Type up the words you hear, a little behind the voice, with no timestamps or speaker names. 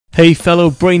Hey fellow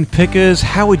brain pickers,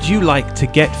 how would you like to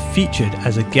get featured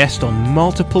as a guest on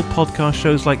multiple podcast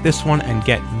shows like this one and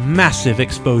get massive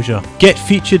exposure?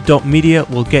 GetFeatured.media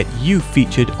will get you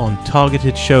featured on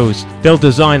targeted shows. They'll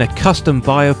design a custom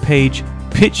bio page,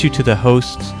 pitch you to the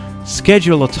hosts,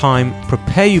 schedule a time,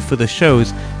 prepare you for the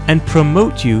shows, and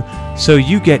promote you so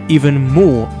you get even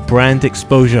more brand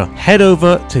exposure. Head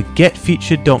over to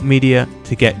GetFeatured.media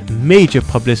to get major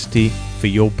publicity for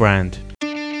your brand.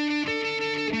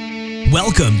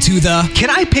 Welcome to the Can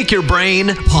I Pick Your Brain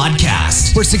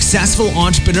podcast, where successful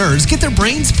entrepreneurs get their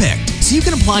brains picked so you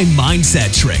can apply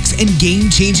mindset tricks and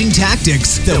game-changing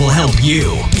tactics that will help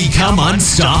you become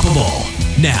unstoppable.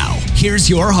 Now, here's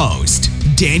your host,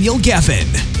 Daniel Geffen.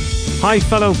 Hi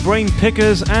fellow brain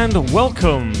pickers, and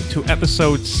welcome to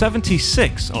episode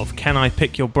 76 of Can I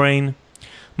Pick Your Brain?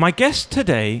 My guest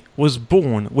today was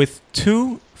born with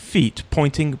 2 feet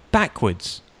pointing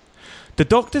backwards. The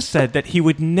doctor said that he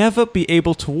would never be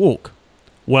able to walk.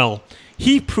 Well,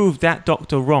 he proved that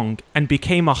doctor wrong and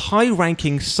became a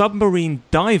high-ranking submarine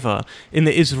diver in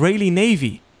the Israeli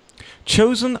Navy.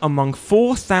 Chosen among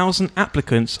 4,000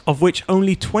 applicants, of which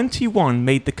only 21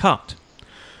 made the cut.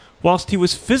 Whilst he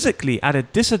was physically at a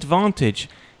disadvantage,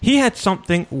 he had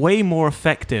something way more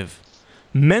effective: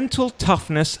 mental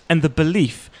toughness and the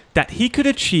belief that he could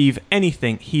achieve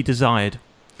anything he desired.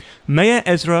 Meir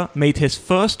Ezra made his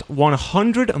first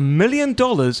 $100 million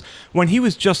when he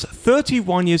was just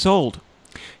 31 years old.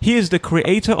 He is the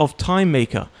creator of Time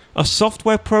Maker, a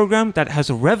software program that has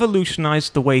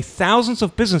revolutionized the way thousands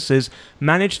of businesses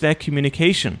manage their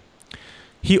communication.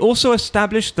 He also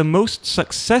established the most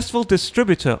successful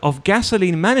distributor of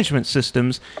gasoline management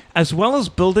systems, as well as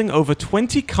building over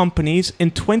 20 companies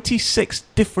in 26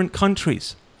 different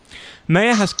countries.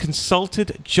 Meir has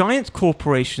consulted giant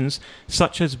corporations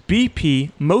such as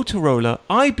BP, Motorola,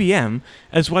 IBM,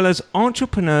 as well as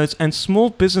entrepreneurs and small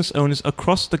business owners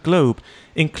across the globe,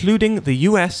 including the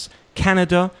US,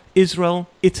 Canada, Israel,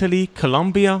 Italy,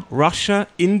 Colombia, Russia,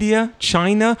 India,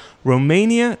 China,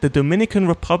 Romania, the Dominican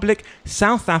Republic,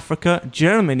 South Africa,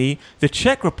 Germany, the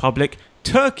Czech Republic,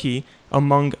 Turkey,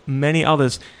 among many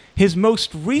others. His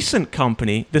most recent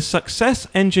company, the Success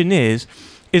Engineers,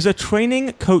 is a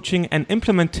training, coaching, and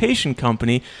implementation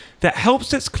company that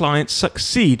helps its clients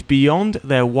succeed beyond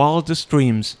their wildest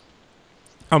dreams.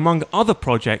 Among other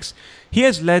projects, he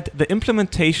has led the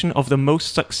implementation of the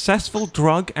most successful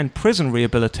drug and prison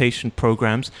rehabilitation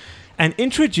programs and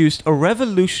introduced a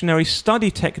revolutionary study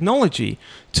technology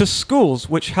to schools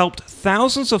which helped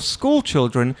thousands of school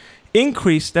children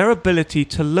increase their ability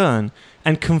to learn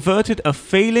and converted a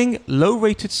failing,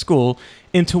 low-rated school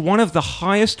into one of the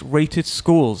highest-rated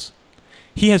schools.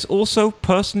 He has also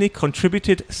personally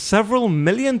contributed several $1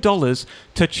 million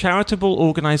to charitable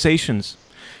organizations.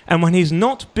 And when he's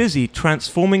not busy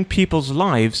transforming people's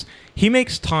lives, he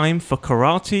makes time for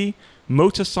karate,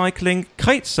 motorcycling,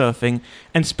 kite surfing,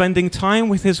 and spending time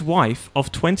with his wife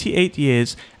of 28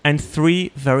 years and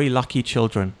 3 very lucky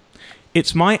children.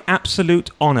 It's my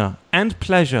absolute honor and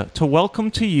pleasure to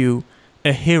welcome to you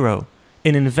a hero,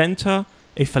 an inventor,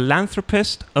 a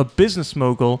philanthropist, a business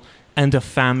mogul, and a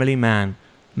family man.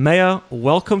 Meir,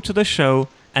 welcome to the show,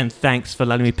 and thanks for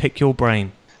letting me pick your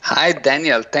brain. Hi,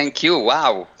 Daniel. Thank you.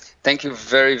 Wow. Thank you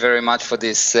very, very much for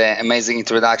this amazing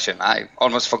introduction. I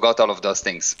almost forgot all of those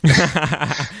things.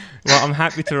 Well, I'm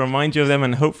happy to remind you of them,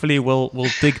 and hopefully we'll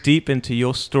dig deep into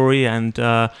your story. And,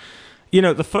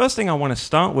 the first thing I want to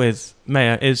start with,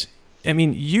 Meir, is,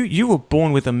 you were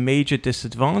born with a major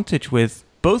disadvantage with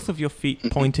both of your feet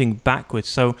pointing backwards.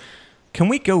 So can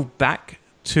we go back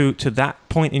to that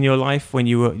point in your life when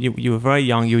you were very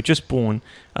young, you were just born?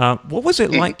 What was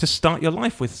it like to start your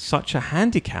life with such a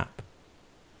handicap?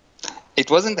 It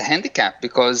wasn't a handicap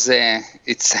because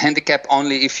it's a handicap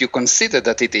only if you consider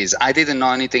that it is. I didn't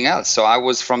know anything else. So I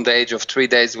was from the age of 3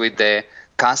 days with the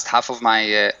cast half of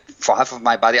my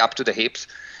body up to the hips.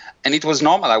 And it was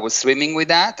normal. I was swimming with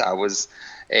that. I was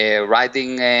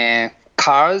riding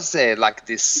cars like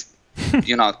this,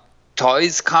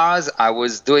 toys cars. I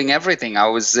was doing everything.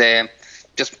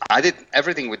 I did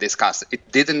everything with this cast. I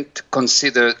didn't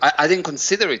consider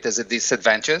it as a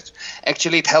disadvantage.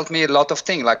 Actually, it helped me a lot of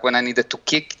things, like when I needed to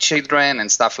kick children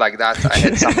and stuff like that. I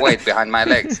had some weight behind my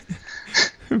legs.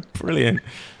 Brilliant.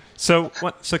 So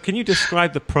can you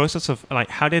describe the process of,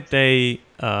 how did they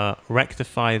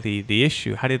rectify the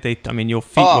issue? How did they, your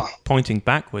feet were pointing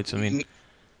backwards.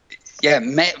 Yeah,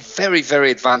 very, very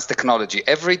advanced technology.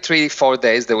 Every 3-4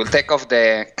 days, they will take off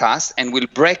the cast and will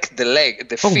break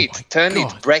the feet, turn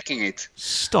it, breaking it.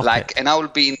 Stop it. And I will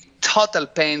be in total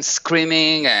pain,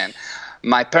 screaming, and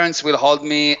my parents will hold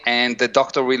me, and the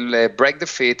doctor will break the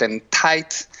feet and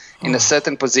tight in a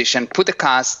certain position, put a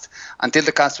cast until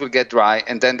the cast will get dry,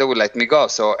 and then they will let me go.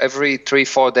 So every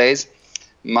 3-4 days,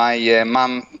 my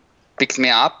mom picked me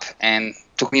up and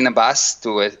took me in a bus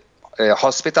to a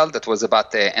hospital that was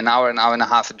about an hour and a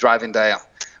half driving the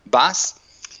bus,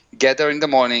 get there in the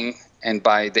morning, and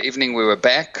by the evening we were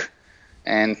back,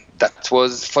 and that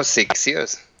was for 6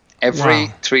 years,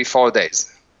 every 3-4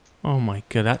 days. Oh my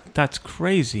God, that's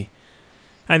crazy.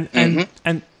 And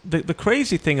the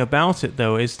crazy thing about it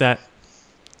though is that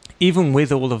even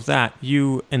with all of that,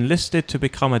 you enlisted to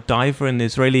become a diver in the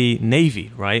Israeli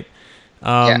Navy, right?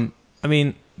 I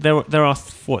mean, there are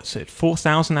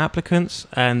 4,000 applicants,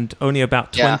 and only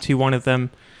about 21 of them.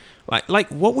 Like,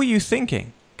 what were you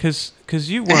thinking? Because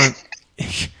you weren't.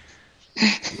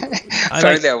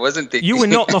 Apparently, I wasn't thinking. You were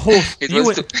not the horse.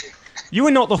 You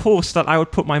were not the horse that I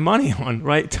would put my money on,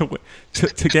 right?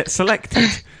 To get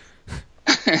selected.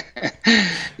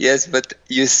 Yes, but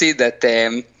you see that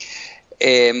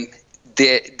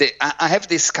I have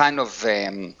this kind of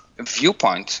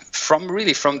viewpoint from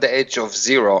the age of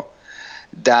 0,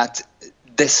 that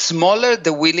the smaller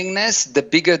the willingness, the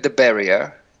bigger the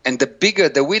barrier, and the bigger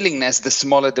the willingness, the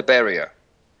smaller the barrier.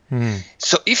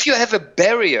 So if you have a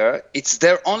barrier, it's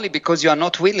there only because you are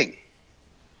not willing.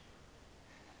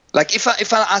 Like if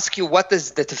I ask you what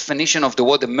is the definition of the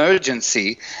word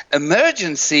emergency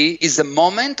is a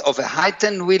moment of a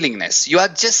heightened willingness. You are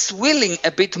just willing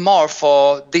a bit more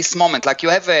for this moment. Like you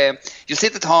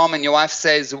sit at home and your wife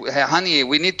says, hey, honey,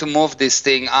 we need to move this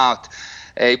thing out.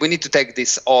 We need to take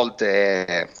this old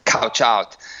couch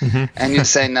out. And you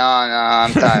say, no,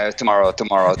 I'm tired, tomorrow.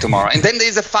 And then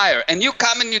there's a fire, and you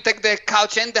come and you take the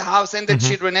couch and the house and the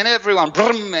children and everyone,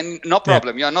 and no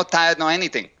problem. You are not tired, no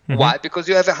anything. Why? Because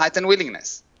you have a heightened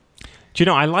willingness. Do you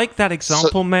know, I like that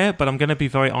example, Meir, but I'm going to be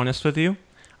very honest with you.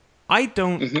 I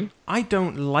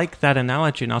don't like that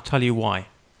analogy, and I'll tell you why.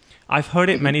 I've heard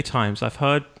it many times. I've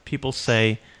heard people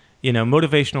say,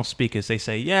 motivational speakers, they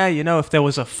say, if there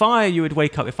was a fire, you would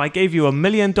wake up. If I gave you $1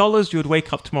 million, you would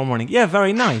wake up tomorrow morning. Yeah,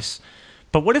 very nice.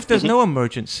 But what if there's no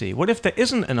emergency? What if there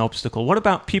isn't an obstacle? What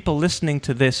about people listening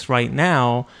to this right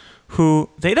now who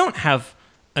they don't have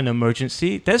an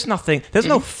emergency? There's nothing, there's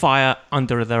no fire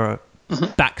under their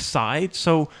backside.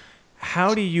 So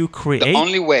how do you create that?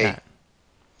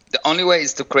 The only way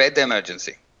is to create the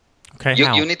emergency. Okay,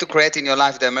 you need to create in your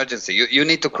life the emergency. You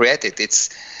need to create it.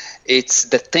 It's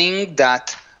the thing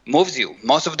that moves you.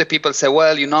 Most of the people say,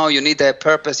 well, you need a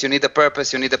purpose, you need a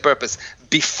purpose.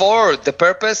 Before the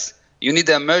purpose, you need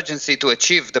the emergency to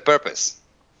achieve the purpose.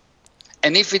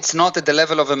 And if it's not at the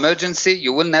level of emergency,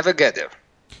 you will never get there.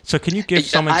 So can you give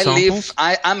some examples?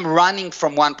 I'm running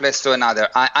from one place to another.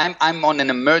 I'm on an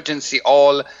emergency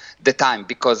all the time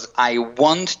because I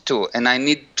want to, and I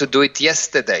need to do it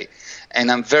yesterday.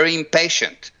 And I'm very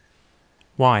impatient.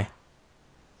 Why?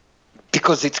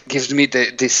 Because it gives me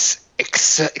this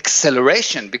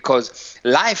acceleration, because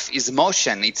life is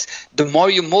motion. It's the more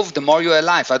you move, the more you're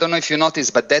alive. I don't know if you notice,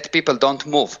 but dead people don't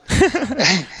move.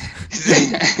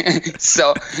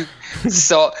 So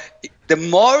the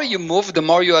more you move, the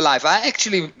more you're alive. I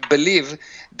actually believe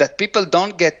that people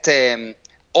don't get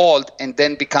old and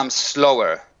then become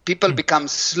slower. People become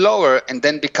slower and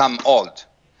then become old.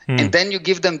 And then you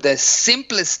give them the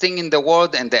simplest thing in the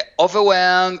world, and they're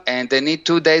overwhelmed, and they need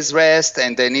 2 days rest,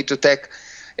 and they need to take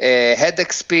a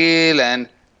headache pill, and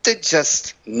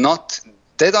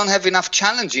they don't have enough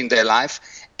challenge in their life,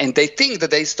 and they think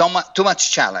that there is too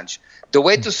much challenge. The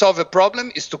way to solve a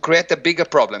problem is to create a bigger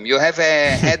problem. You have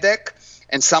a headache,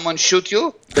 and someone shoot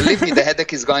you, believe me, the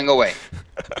headache is going away.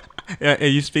 Yeah, are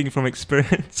you speaking from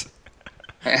experience?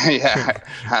 Yeah,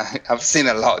 I've seen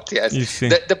a lot, yes.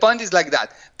 The point is like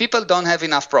that. People don't have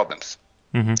enough problems.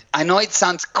 I know it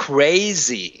sounds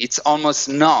crazy. It's almost,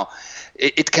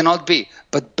 it cannot be.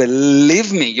 But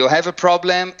believe me, you have a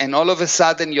problem and all of a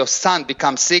sudden your son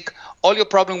becomes sick, all your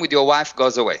problem with your wife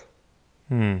goes away.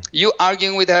 You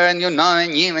arguing with her and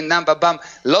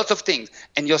lots of things.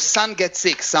 And your son gets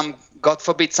sick, God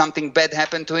forbid, something bad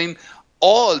happened to him.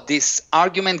 All this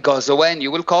argument goes away and you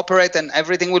will cooperate and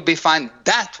everything will be fine.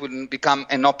 That will become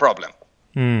a no problem.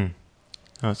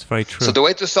 That's very true. So the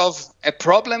way to solve a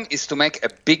problem is to make a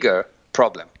bigger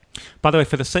problem. By the way,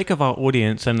 for the sake of our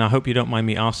audience, and I hope you don't mind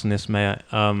me asking this, Meir,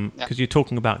 because you're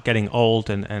talking about getting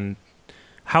old, and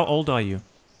how old are you?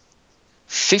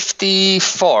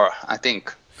 54, I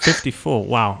think. 54,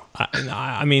 wow.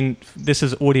 I mean, this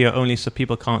is audio only, so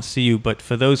people can't see you, but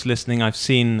for those listening, I've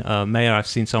seen Meir, I've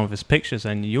seen some of his pictures,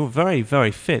 and you're very,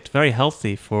 very fit, very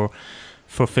healthy for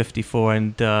 54,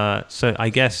 and so I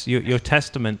guess you're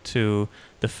testament to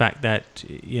the fact that,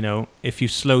 if you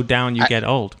slow down, you get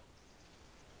old.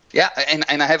 Yeah,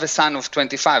 and I have a son of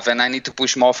 25, and I need to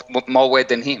push more weight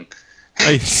than him.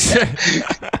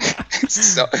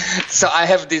 So I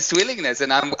have this willingness,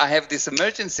 and I have this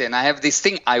emergency, and I have this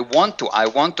thing. I want to.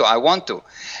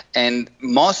 And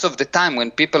most of the time,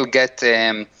 when people get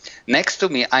next to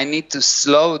me, I need to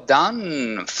slow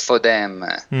down for them,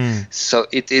 so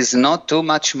it is not too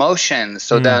much motion,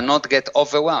 so they are not get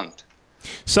overwhelmed.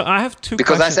 So I have two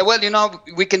because questions. I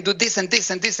say, we can do this and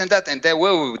this and this and that, and they,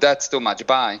 whoa, that's too much.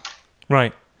 Bye.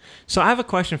 Right. So I have a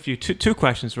question for you. Two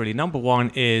questions really. Number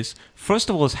one is, first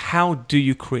of all, is how do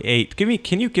you create?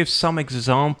 Can you give some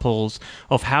examples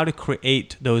of how to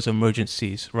create those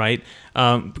emergencies? Right.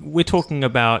 We're talking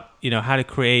about how to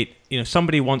create.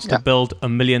 Somebody wants to build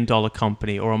 $1 million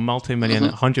company or a multi-million,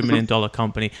 $100 million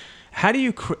company. How do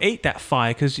you create that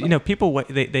fire? Because people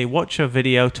they watch a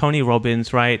video, Tony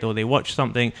Robbins, right, or they watch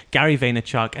something, Gary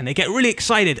Vaynerchuk, and they get really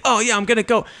excited. Oh yeah, I'm gonna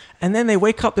go, and then they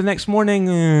wake up the next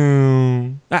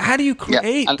morning. How do you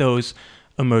create those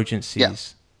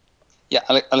emergencies? Yeah,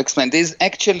 I'll explain. There's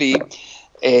actually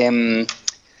there's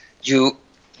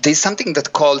something that's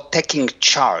called taking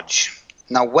charge.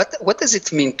 Now, what does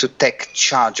it mean to take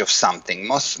charge of something?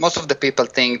 Most of the people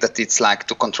think that it's like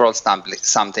to control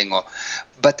something,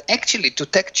 but actually to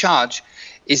take charge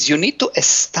is you need to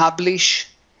establish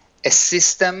a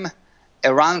system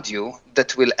around you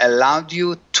that will allow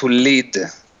you to lead.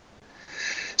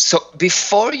 So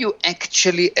before you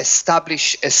actually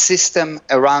establish a system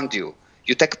around you,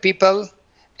 you take people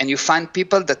and you find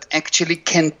people that actually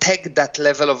can take that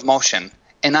level of motion.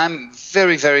 And I'm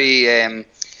very, very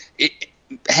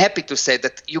happy to say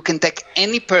that you can take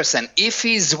any person if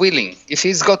he's willing, if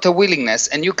he's got a willingness,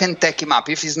 and you can take him up.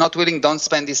 If he's not willing, don't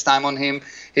spend his time on him.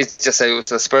 He's just a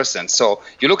useless person. So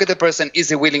you look at the person, is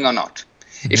he willing or not?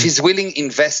 If he's willing,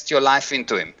 invest your life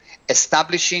into him.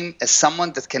 Establish him as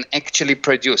someone that can actually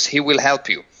produce. He will help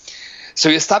you. So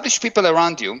you establish people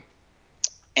around you,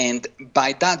 and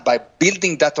by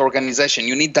building that organization,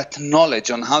 you need that knowledge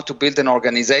on how to build an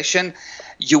organization.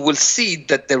 You will see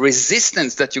that the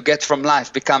resistance that you get from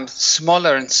life becomes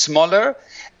smaller and smaller.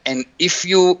 And if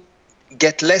you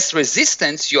get less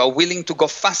resistance, you are willing to go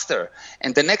faster.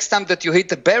 And the next time that you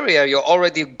hit a barrier, you're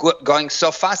already going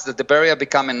so fast that the barrier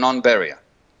becomes a non-barrier.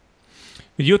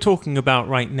 You're talking about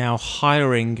right now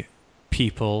hiring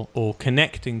people or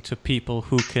connecting to people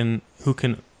who can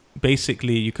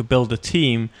basically, you could build a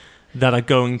team that are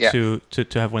going to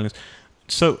have willingness.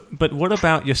 So, but what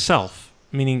about yourself?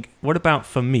 Meaning, what about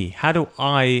for me? How do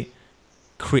I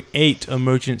create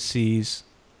emergencies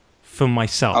for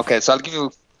myself? Okay, so I'll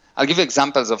give you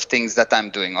examples of things that I'm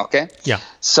doing. Okay. Yeah.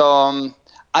 So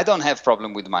I don't have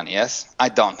problem with money. Yes, I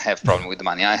don't have problem with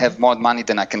money. I have more money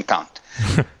than I can count.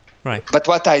 Right. But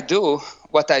what I do,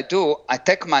 I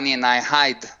take money and I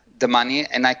hide the money,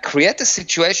 and I create a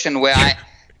situation where I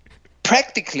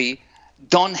practically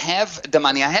don't have the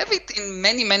money. I have it in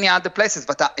many, many other places,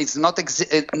 but it's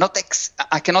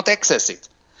I cannot access it.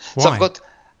 Why? So I've got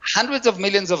hundreds of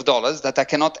millions of dollars that I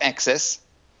cannot access,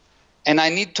 and I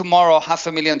need tomorrow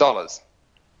 $500,000.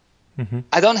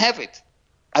 I don't have it.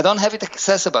 I don't have it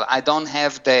accessible. I don't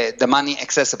have the money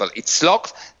accessible. It's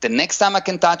locked. The next time I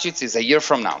can touch it is a year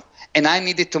from now, and I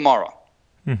need it tomorrow.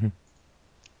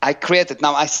 I created.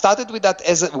 Now, I started with that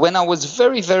when I was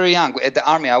very, very young at the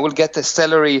army. I will get a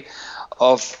salary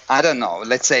of, I don't know,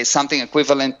 let's say something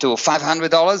equivalent to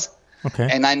 $500. Okay.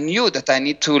 And I knew that I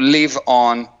need to live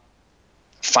on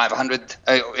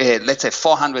let's say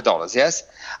 $400, yes?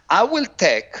 I will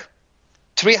take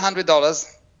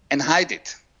 $300 and hide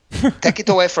it. Take it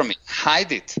away from me,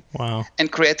 hide it. Wow.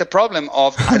 And create a problem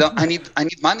of, I need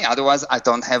money, otherwise I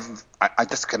don't have, I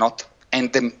just cannot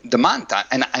end the month.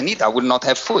 I will not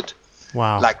have food.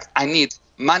 Wow. Like, I need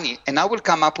money, and I will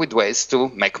come up with ways to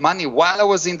make money while I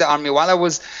was in the army, while I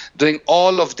was doing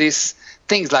all of these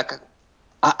things. Like,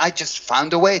 I just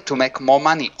found a way to make more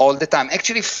money all the time.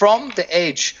 Actually, from the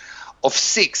age of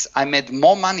 6, I made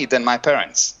more money than my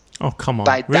parents. Oh, come on.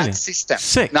 By really? that system.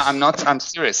 6? No, I'm not. I'm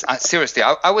serious. Seriously,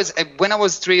 when I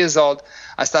was 3 years old,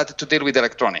 I started to deal with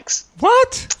electronics.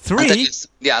 What? 3?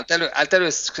 I'll tell you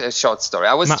a short story.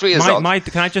 I was 3 years old.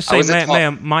 Can I just say,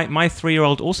 Mayor, my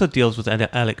 3-year-old also deals with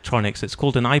electronics. It's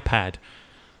called an iPad.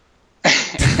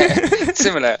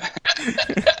 Similar.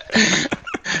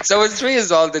 So I was 3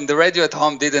 years old, and the radio at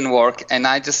home didn't work. And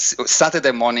I just,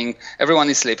 Saturday morning, everyone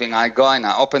is sleeping. I go and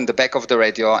I open the back of the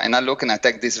radio, and I look and I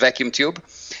take this vacuum tube.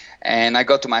 And I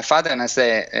go to my father and I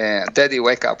say, Daddy,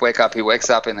 wake up, wake up. He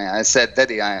wakes up and I said,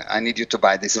 Daddy, I need you to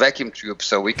buy this vacuum tube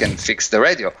so we can fix the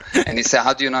radio. And he said,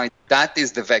 how do you know that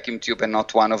is the vacuum tube and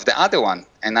not one of the other one?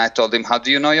 And I told him, how do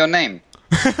you know your name?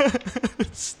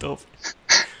 Stop.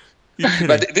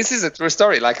 But this is a true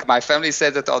story. Like my family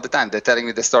says it all the time. They're telling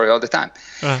me the story all the time.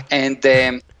 And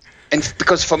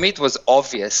because for me it was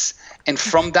obvious. And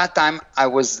from that time I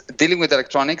was dealing with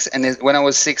electronics. And when I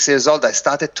was 6 years old, I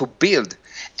started to build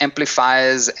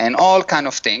amplifiers and all kind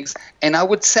of things. And I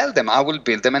would sell them. I will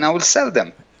build them and I will sell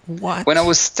them. What? When I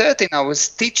was 13, I was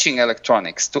teaching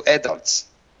electronics to adults.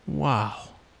 Wow.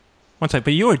 One sec,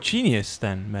 but you're a genius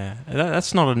then, Meir.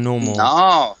 That's not a normal...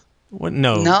 No. What?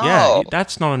 No. No. Yeah,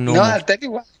 that's not a normal... No, I'll tell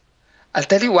you why. I'll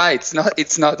tell you why it's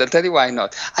not. I'll tell you why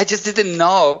not. I just didn't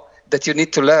know that you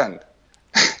need to learn.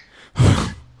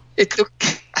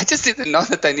 I just didn't know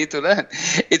that I need to learn.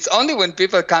 It's only when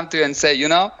people come to you and say,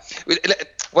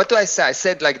 what do I say? I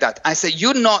said like that. I say,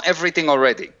 you know everything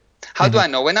already. How do I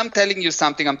know? When I'm telling you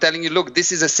something, I'm telling you, look,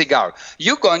 this is a cigar.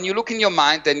 You go and you look in your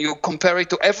mind and you compare it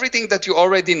to everything that you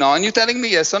already know, and you're telling me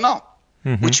yes or no,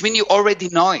 which means you already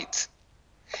know it.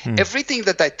 Everything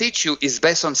that I teach you is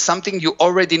based on something you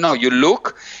already know. You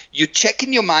look, you check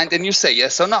in your mind, and you say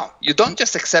yes or no. You don't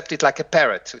just accept it like a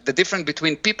parrot. The difference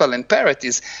between people and parrot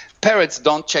is parrots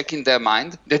don't check in their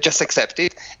mind. They just accept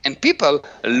it. And people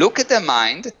look at their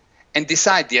mind and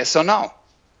decide yes or no,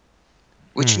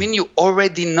 which means you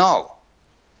already know.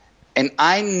 And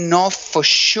I know for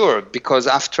sure, because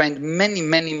I've trained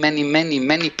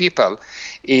many people,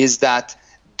 is that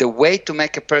the way to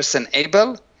make a person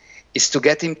able is to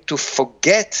get him to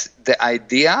forget the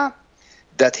idea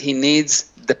that he needs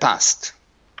the past.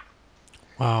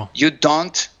 Wow. You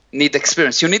don't need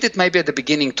experience. You need it maybe at the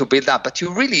beginning to build up, but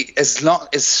you really, as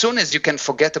soon as you can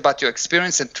forget about your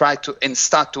experience and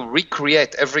start to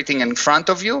recreate everything in front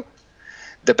of you,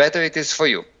 the better it is for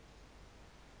you.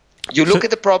 You look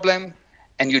at the problem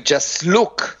and you just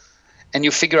look and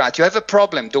you figure out you have a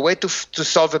problem. The way to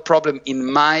solve a problem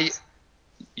in my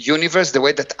universe, the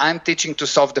way that I'm teaching to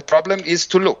solve the problem is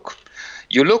to look.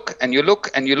 You look and you look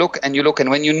and you look and you look.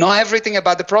 And when you know everything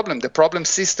about the problem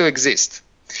ceases to exist.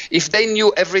 If they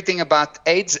knew everything about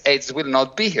AIDS, AIDS will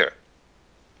not be here.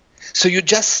 So you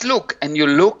just look and you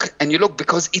look and you look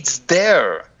because it's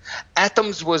there.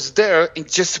 Atoms was there.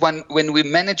 It's just when we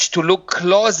managed to look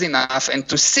close enough and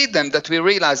to see them that we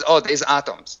realize, oh, there's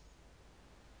atoms.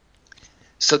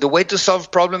 So the way to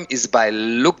solve problem is by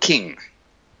looking.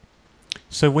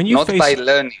 So when you not by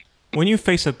learning. When you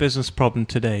face a business problem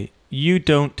today, you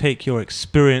don't take your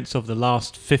experience of the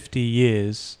last 50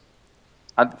 years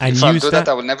and if I use do that,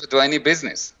 I will never do any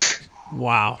business.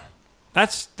 Wow.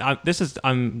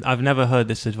 I've never heard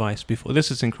this advice before.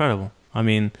 This is incredible. I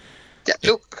mean, yeah,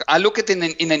 look, I look at it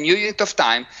in a new unit of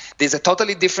time. There's a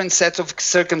totally different set of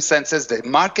circumstances. The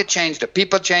market changed, the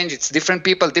people change. It's different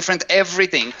people, different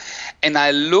everything. And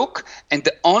I look, and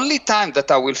the only time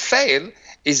that I will fail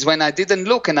is when I didn't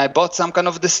look and I bought some kind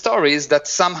of the stories that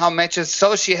somehow matches.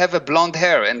 So she have a blonde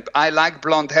hair and I like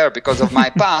blonde hair because of my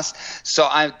past. So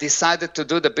I decided to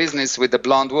do the business with the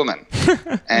blonde woman.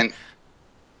 And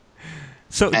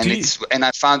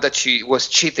I found that she was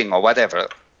cheating or whatever.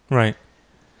 Right.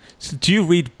 So do you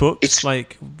read books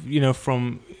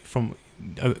from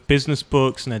business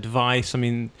books and advice? I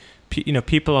mean,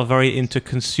 people are very into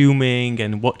consuming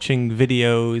and watching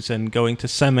videos and going to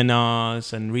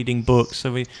seminars and reading books.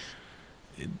 So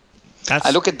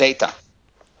I look at data.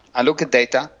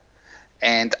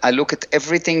 And I look at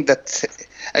everything that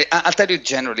I'll tell you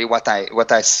generally what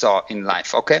I saw in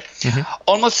life. Okay,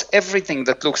 almost everything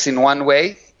that looks in one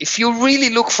way, if you really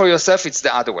look for yourself, it's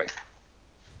the other way.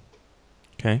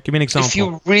 Okay, give me an example. If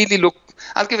you really look,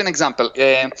 I'll give an example.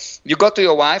 You go to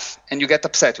your wife and you get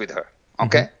upset with her.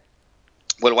 Okay.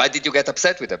 Well, why did you get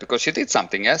upset with her? Because she did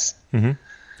something, yes?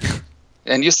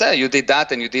 And you say you did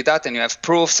that and you did that and you have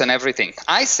proofs and everything.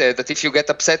 I said that if you get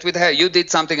upset with her, you did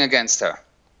something against her.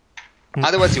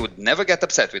 Otherwise, you would never get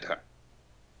upset with her.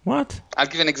 What? I'll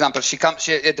give you an example. She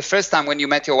the first time when you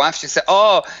met your wife, she said,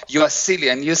 oh, you are silly.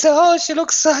 And you said, oh, she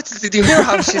looks so... Did you hear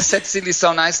how she said silly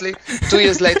so nicely? 2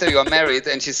 years later, you are married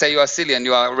and she said you are silly and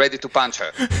you are ready to punch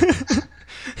her.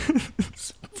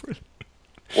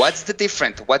 What's the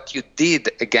difference? What you did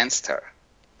against her.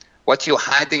 What you're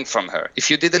hiding from her. If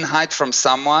you didn't hide from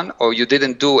someone or you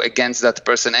didn't do against that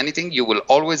person anything, you will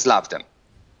always love them.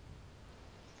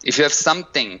 If you have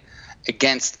something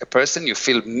against a person, you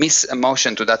feel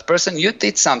mis-emotion to that person, you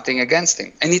did something against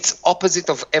him. And it's opposite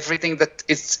of everything that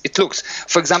it looks.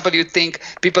 For example, you think,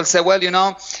 people say, well,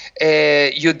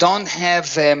 you don't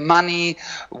have money.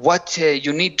 What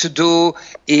you need to do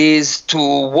is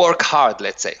to work hard,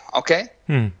 let's say, okay?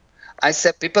 I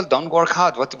said, people don't work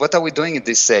hard. What are we doing in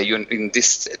this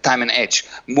time and age?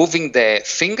 Moving the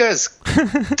fingers?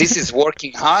 This is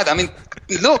working hard? I mean,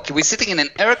 look, we're sitting in an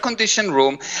air-conditioned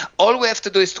room. All we have to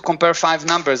do is to compare 5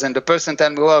 numbers, and the person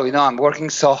tells me, well, I'm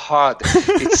working so hard.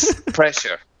 It's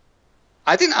pressure.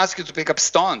 I didn't ask you to pick up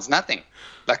stones, nothing.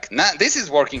 This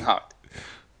is working hard.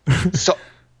 So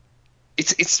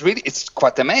it's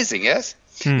quite amazing, yes?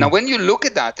 Now, when you look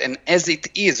at that, and as it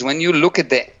is, when you look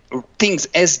at the things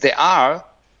as they are,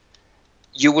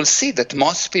 you will see that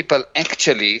most people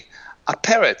actually are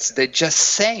parrots. They're just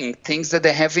saying things that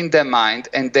they have in their mind,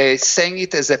 and they're saying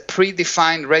it as a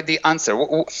predefined, ready answer.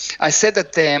 I said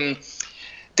that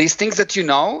there's things that you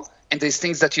know, and there's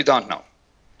things that you don't know.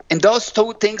 And those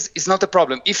 2 things is not a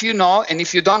problem. If you know, and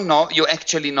if you don't know, you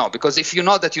actually know. Because if you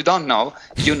know that you don't know,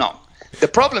 you know. The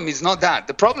problem is not that.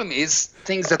 The problem is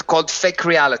things that are called fake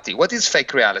reality. What is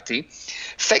fake reality?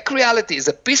 Fake reality is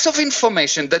a piece of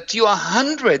information that you are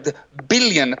 100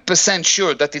 billion%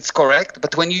 sure that it's correct,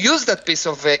 but when you use that piece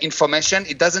of information,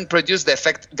 it doesn't produce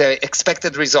the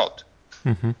expected result.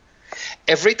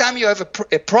 Every time you have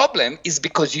a problem is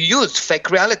because you used fake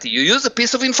reality. You use a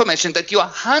piece of information that you are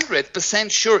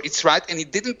 100% sure it's right, and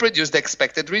it didn't produce the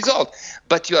expected result.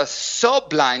 But you are so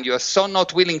blind, you are so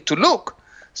not willing to look,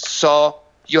 so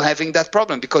you're having that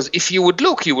problem. Because if you would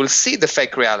look, you will see the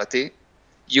fake reality,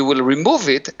 you will remove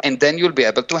it, and then you'll be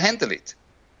able to handle it.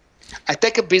 I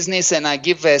take a business and I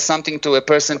give something to a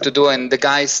person to do, and the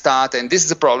guy start, and this is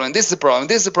the problem, this is the problem,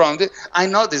 this is the problem. I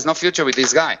know there's no future with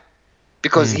this guy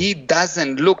because he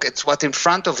doesn't look at what's in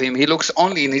front of him. He looks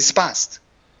only in his past.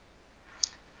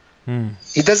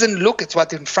 He doesn't look at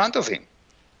what's in front of him.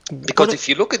 Because if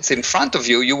you look at what's in front of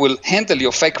you, you will handle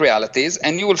your fake realities,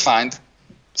 and you will find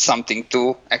something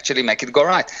to actually make it go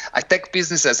right. I take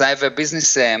businesses. I have a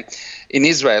business in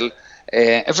Israel,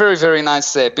 a very, very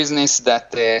nice business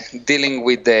that dealing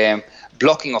with the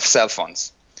blocking of cell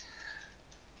phones.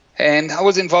 And I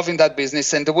was involved in that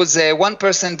business, and there was one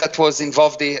person that was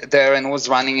involved there and was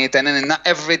running it, and then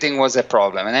everything was a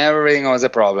problem, and a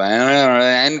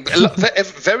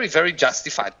very, very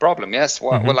justified problem. Yes,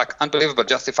 well, like unbelievable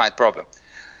justified problem,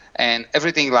 and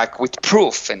everything like with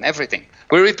proof and everything.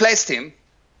 We replaced him.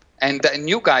 And the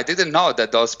new guy didn't know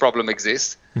that those problems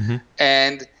exist.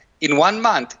 And in 1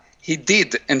 month, he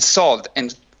did and sold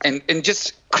and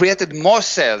just created more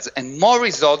sales and more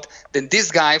result than this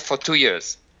guy for 2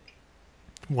 years.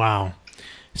 Wow.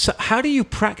 So how do you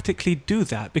practically do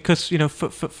that? Because,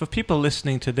 for people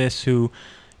listening to this who,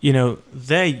 their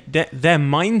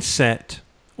mindset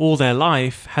all their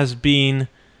life has been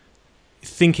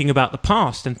thinking about the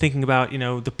past and thinking about,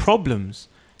 the problems.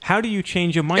 How do you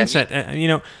change your mindset?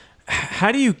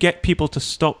 How do you get people to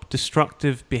stop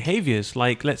destructive behaviors?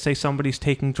 Like, let's say somebody's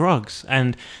taking drugs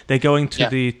and they're going to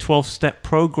the 12-step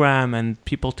program, and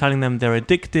people telling them they're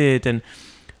addicted. And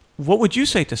what would you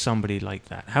say to somebody like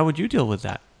that? How would you deal with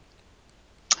that?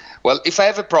 Well, if I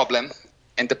have a problem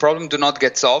and the problem do not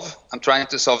get solved, I'm trying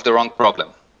to solve the wrong problem.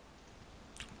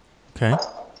 Okay.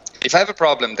 If I have a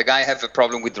problem, the guy have a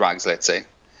problem with drugs, let's say,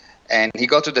 and he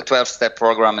go to the 12-step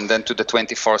program and then to the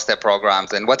 24-step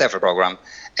programs and whatever program,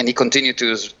 and he continue to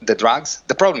use the drugs,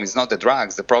 the problem is not the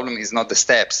drugs, the problem is not the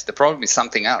steps, the problem is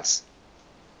something else.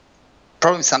 The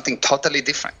problem is something totally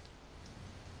different.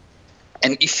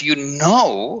 And if you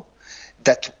know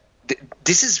that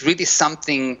this is really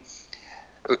something,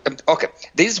 okay,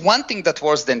 there's one thing that's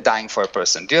worse than dying for a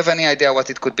person. Do you have any idea what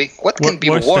it could be? What can be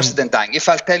worse than dying? If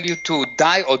I'll tell you to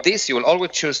die or this, you will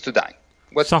always choose to die.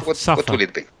 What will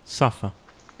it be? Suffer.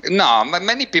 No,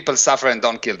 many people suffer and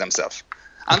don't kill themselves.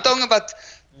 I'm talking about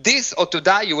this or to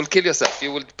die, you will kill yourself.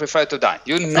 You will prefer to die.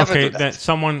 You never do that.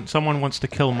 Someone wants to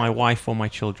kill my wife or my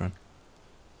children.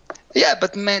 Yeah,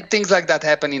 but things like that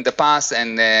happen in the past,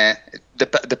 and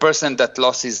the person that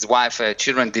lost his wife,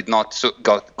 children, did not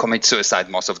commit suicide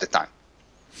most of the time.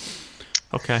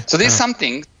 Okay. So there's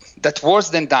something that's worse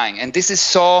than dying, and this is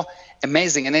so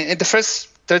amazing. And in the first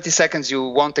 30 seconds, you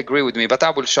won't agree with me, but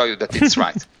I will show you that it's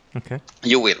right. Okay.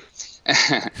 You will.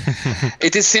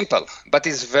 It is simple, but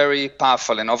it's very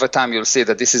powerful, and over time you'll see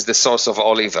that this is the source of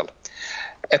all evil.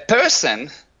 A person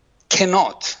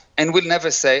cannot and will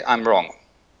never say, I'm wrong.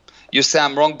 You say,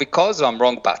 I'm wrong because, or I'm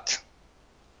wrong but.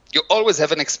 You always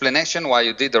have an explanation why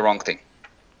you did the wrong thing.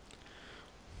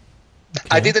 Okay.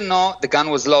 I didn't know the gun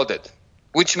was loaded,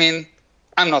 which means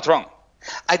I'm not wrong.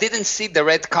 I didn't see the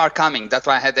red car coming. That's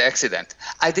why I had the accident.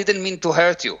 I didn't mean to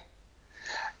hurt you.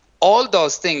 All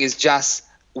those things is just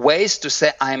ways to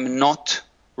say I'm not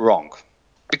wrong.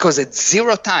 Because at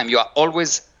zero time, you are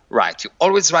always right. You're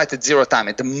always right at zero time.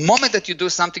 At the moment that you do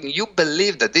something, you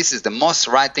believe that this is the most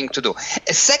right thing to do.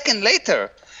 A second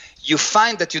later, you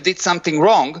find that you did something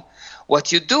wrong.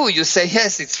 What you do, you say,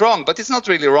 yes, it's wrong, but it's not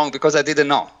really wrong because I didn't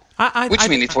know. Which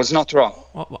means it was not wrong.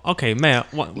 Okay, Meir,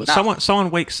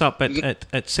 someone wakes up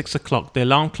at 6 o'clock, the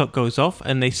alarm clock goes off,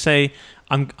 and they say,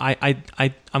 I'm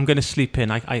going to sleep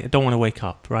in. I don't want to wake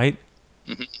up, right?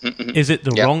 Is it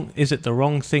the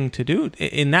wrong thing to do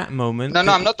in that moment? No,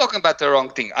 I'm not talking about the wrong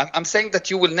thing. I'm saying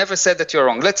that you will never say that you're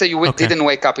wrong. Let's say you didn't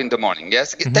wake up in the morning.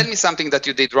 Yes, tell me something that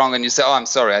you did wrong, and you say, "Oh, I'm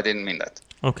sorry, I didn't mean that."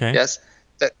 Okay. Yes.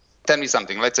 Tell me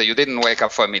something. Let's say you didn't wake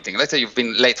up for a meeting. Let's say you've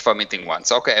been late for a meeting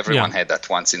once. Okay, everyone had that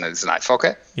once in his life.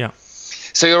 Okay. Yeah.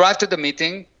 So you arrive to the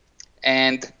meeting,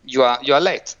 and you are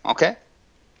late. Okay.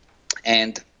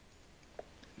 And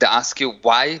they ask you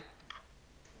why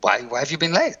have you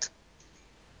been late?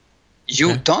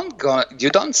 You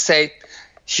don't say,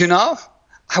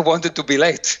 I wanted to be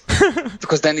late,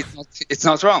 because then it's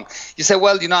not wrong. You say,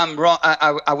 well, I'm wrong.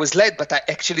 I was late, but I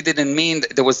actually didn't mean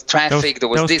there was traffic. There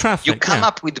was this. Traffic, you come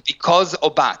up with because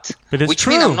or but, which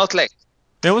means I'm not late.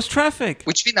 There was traffic.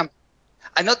 Which means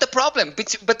I'm not the problem.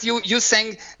 But you're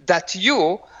saying that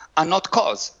you are not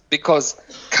cause, because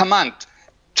come on,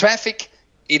 traffic.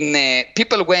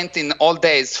 People went in all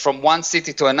days from one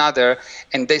city to another,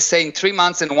 and they say in 3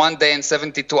 months and 1 day and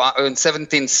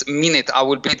 17 minutes I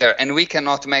will be there, and we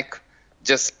cannot make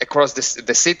just across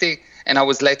the city, and I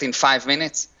was late in 5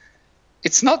 minutes.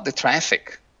 It's not the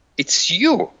traffic. It's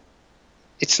you.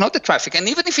 It's not the traffic. And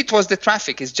even if it was the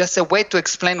traffic, it's just a way to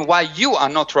explain why you are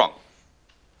not wrong.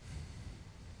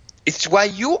 It's why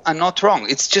you are not wrong.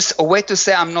 It's just a way to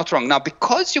say I'm not wrong. Now,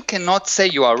 because you cannot say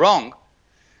you are wrong,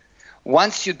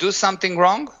 once you do something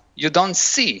wrong, you don't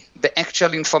see the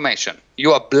actual information.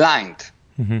 You are blind.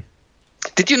 Mm-hmm.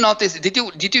 Did you notice?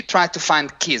 Did you try to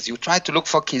find keys? You try to look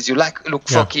for keys. You look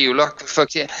for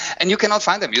key, and you cannot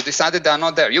find them. You decided they are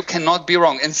not there. You cannot be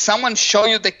wrong. And someone show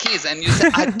you the keys, and you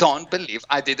say, "I don't believe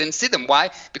I didn't see them."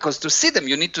 Why? Because to see them,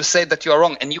 you need to say that you are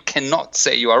wrong, and you cannot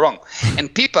say you are wrong.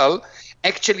 And people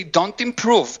actually don't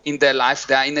improve in their life.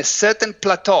 They are in a certain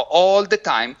plateau all the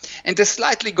time, and they're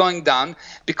slightly going down,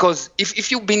 because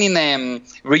if you've been in a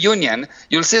reunion,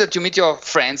 you'll see that you meet your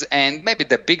friends, and maybe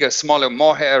they're bigger, smaller,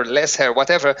 more hair, less hair,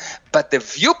 whatever, but the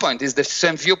viewpoint is the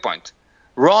same viewpoint.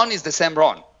 Ron is the same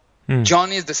Ron.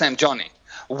 Johnny is the same Johnny.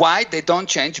 Why they don't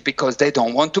change? Because they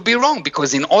don't want to be wrong.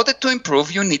 Because in order to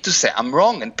improve, you need to say I'm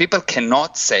wrong, and people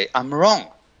cannot say I'm wrong.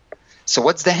 So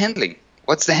what's the handling?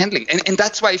 What's the handling? And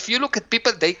that's why if you look at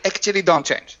people, they actually don't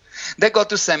change. They go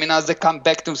to seminars, they come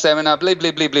back to seminar, blah,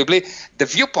 blah, blah, blah, blah. The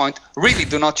viewpoint really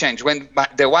do not change. When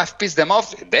their wife pisses them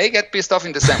off, they get pissed off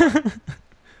in the seminar.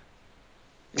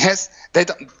 Yes, they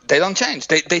don't change.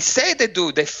 They say they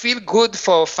do. They feel good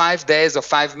for 5 days or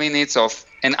 5 minutes or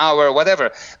an hour or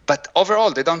whatever. But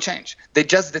overall, they don't change. They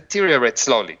just deteriorate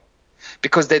slowly,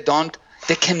 because they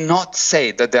cannot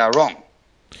say that they are wrong.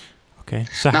 Okay.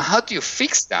 So now, how do you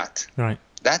fix that? Right.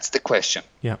 That's the question.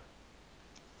 Yeah.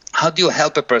 How do you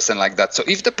help a person like that? So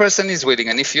if the person is willing,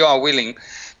 and if you are willing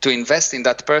to invest in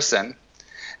that person,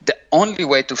 the only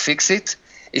way to fix it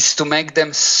is to make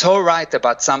them so right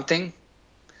about something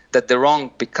that the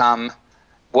wrong become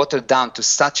watered down to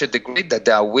such a degree that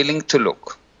they are willing to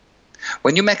look.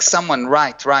 When you make someone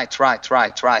right,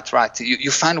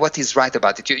 you find what is right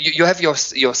about it. You have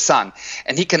your son,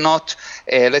 and he cannot,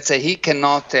 let's say he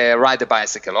cannot ride a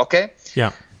bicycle, okay?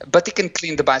 Yeah. But he can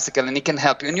clean the bicycle, and he can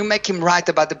help you. And you make him right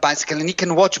about the bicycle, and he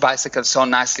can watch bicycles so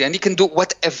nicely, and he can do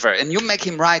whatever. And you make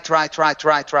him right.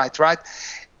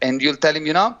 And you'll tell him,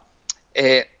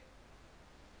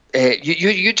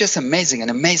 you're just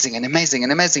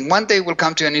amazing. One day we'll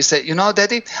come to you and you say,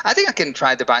 Daddy, I think I can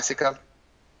try the bicycle.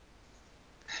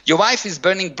 Your wife is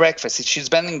burning breakfast. She's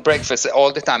burning breakfast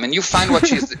all the time, and you find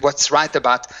what's right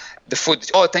about the food.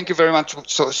 Oh, thank you very much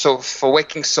so for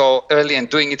waking so early and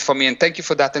doing it for me, and thank you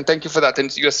for that, and thank you for that,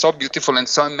 and you're so beautiful and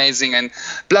so amazing, and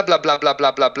blah blah blah blah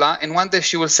blah blah blah. And one day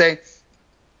she will say,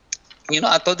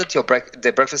 I thought that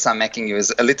the breakfast I'm making you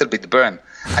is a little bit burnt.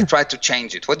 I tried to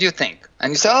change it. What do you think?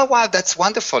 And you say, oh wow, that's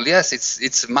wonderful. Yes,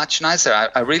 it's much nicer.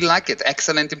 I really like it.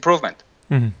 Excellent improvement.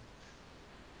 Mm-hmm.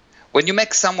 When you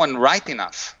make someone right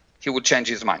enough, he will change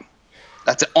his mind.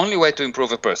 That's the only way to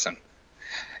improve a person.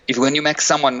 When you make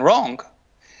someone wrong,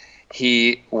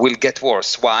 he will get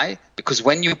worse. Why? Because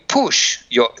when you push,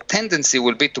 your tendency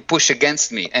will be to push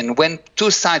against me. And when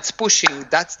two sides pushing,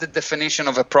 that's the definition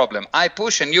of a problem. I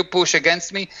push and you push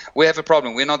against me, we have a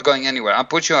problem. We're not going anywhere. I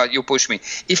push you, you push me.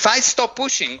 If I stop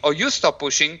pushing or you stop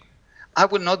pushing, I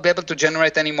will not be able to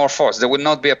generate any more force. There will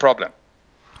not be a problem.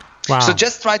 Wow. So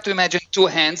just try to imagine two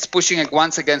hands pushing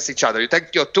once against each other. You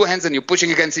take your two hands and you're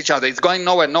pushing against each other. It's going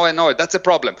nowhere, nowhere, nowhere. That's a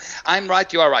problem. I'm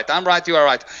right, you are right. I'm right, you are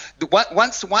right.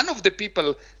 Once one of the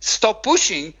people stop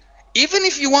pushing, even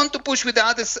if you want to push with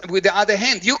the other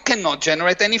hand, you cannot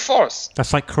generate any force.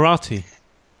 That's like karate.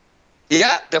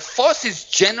 Yeah, the force is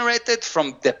generated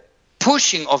from the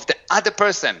pushing of the other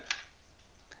person,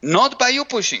 not by you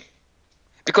pushing.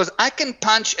 Because I can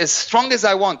punch as strong as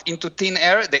I want into thin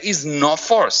air, there is no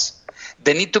force.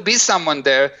 There need to be someone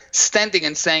there standing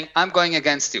and saying, I'm going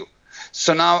against you.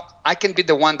 So now I can be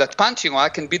the one that punching, or I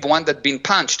can be the one that being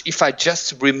punched. If I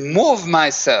just remove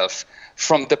myself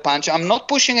from the punch, I'm not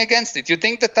pushing against it. You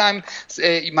think that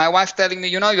my wife telling me,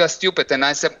 you are stupid. And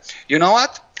I said, you know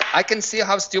what? I can see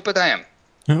how stupid I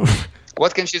am.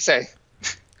 What can she say?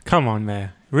 Come on,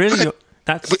 Meir. Really?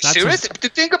 That's seriously, to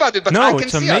think about it, but no, I can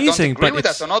it's see. Amazing, I don't agree with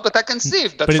that or not, but I can see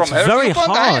that but from it's her very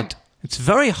viewpoint, hard. It's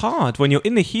very hard when you're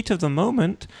in the heat of the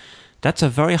moment. That's a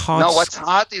very hard. No, what's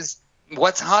hard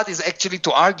is actually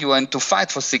to argue and to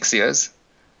fight for 6 years,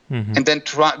 and then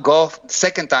go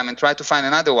second time and try to find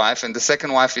another wife, and the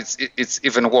second wife it's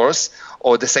even worse,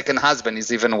 or the second husband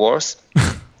is even worse,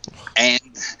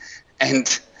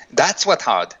 and. That's what's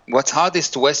hard. What's hard is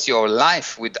to waste your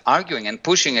life with arguing and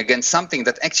pushing against something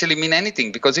that actually mean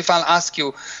anything. Because if I'll ask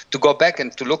you to go back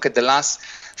and to look at the last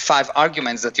 5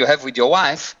 arguments that you have with your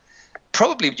wife,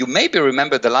 probably you maybe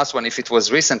remember the last one if it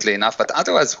was recently enough, but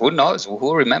otherwise, who knows?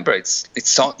 Who remember? It's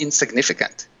so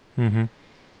insignificant. Mm-hmm.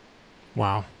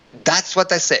 Wow. That's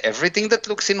what I say. Everything that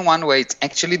looks in one way, it's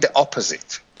actually the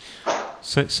opposite.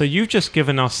 So you've just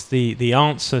given us the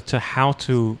answer to how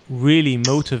to really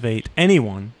motivate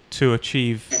anyone to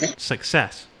achieve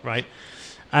success, right?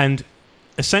 And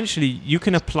essentially, you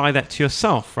can apply that to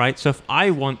yourself, right? So if I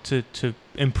want to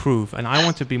improve and I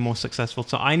want to be more successful,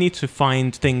 so I need to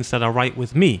find things that are right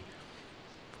with me,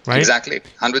 right? Exactly,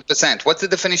 100%. What's the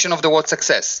definition of the word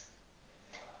success?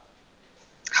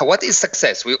 What is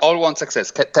success? We all want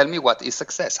success. Tell me what is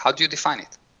success. How do you define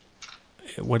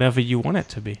it? Whatever you want it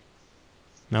to be.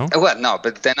 No? Well, no,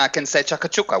 but then I can say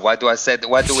chakachuka. Why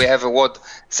do we have a word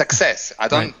success? I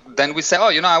don't. Right. Then we say,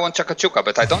 I want chakachuka,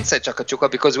 but I don't say chakachuka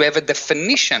because we have a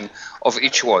definition of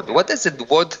each word. What does the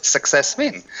word success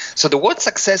mean? So the word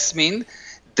success means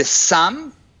the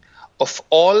sum of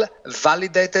all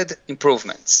validated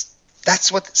improvements.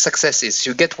 That's what success is.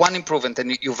 You get one improvement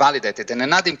and you validate it, and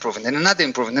another improvement, and another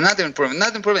improvement, another improvement,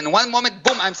 another improvement. In one moment,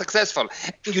 boom, I'm successful.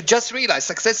 You just realize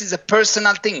success is a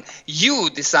personal thing.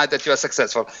 You decide that you are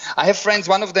successful. I have friends,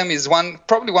 one of them is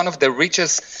probably one of the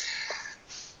richest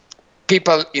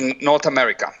people in North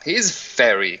America. He is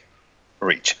very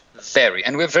rich. Very.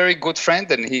 And we're very good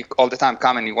friends, and he all the time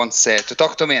come and he wants to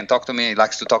talk to me, he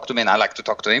likes to talk to me, and I like to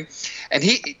talk to him. And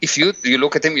if you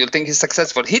look at him, you'll think he's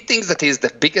successful. He thinks that he's the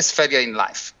biggest failure in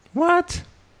life. What?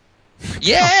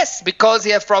 Yes, because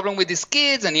he has problem with his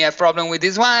kids, and he has problem with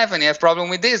his wife, and he has problem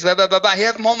with this, blah, blah, blah, blah. He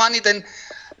has more money than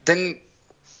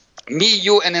me,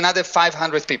 you, and another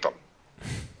 500 people.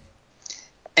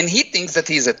 And he thinks that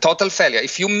he's a total failure.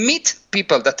 If you meet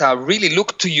people that are really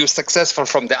look to you successful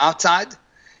from the outside,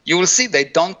 you will see they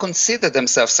don't consider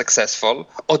themselves successful,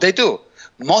 or they do.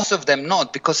 Most of them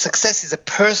not, because success is a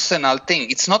personal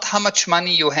thing. It's not how much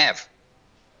money you have.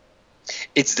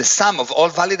 It's the sum of all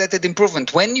validated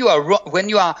improvement. When you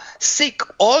are sick,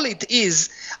 all it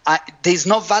is, there's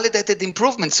no validated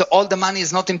improvement, so all the money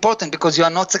is not important because you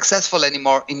are not successful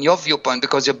anymore in your viewpoint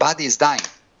because your body is dying.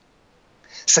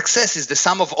 Success is the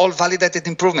sum of all validated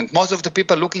improvement. Most of the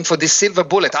people looking for this silver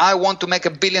bullet. I want to make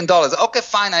 $1 billion. Okay,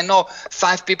 fine. I know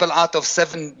 5 people out of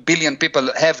 7 billion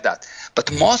people have that.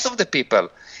 But most of the people,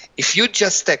 if you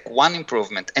just take one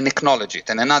improvement and acknowledge it,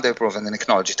 and another improvement and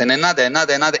acknowledge it, and another,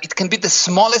 it can be the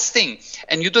smallest thing.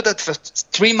 And you do that for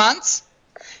 3 months,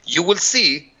 you will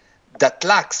see that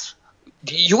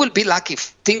you will be lucky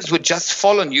if things would just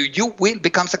fall on you. You will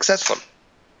become successful.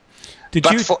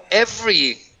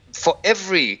 For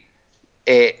every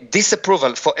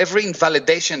disapproval, for every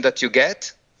invalidation that you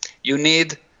get, you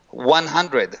need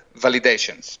 100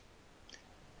 validations.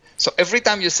 So every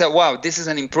time you say, wow, this is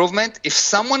an improvement, if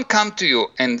someone come to you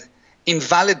and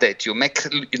invalidate you,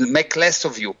 make less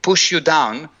of you, push you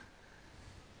down,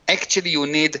 actually you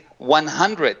need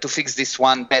 100 to fix this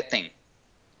one bad thing.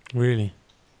 Really?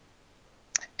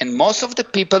 And most of the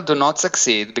people do not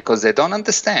succeed because they don't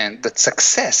understand that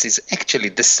success is actually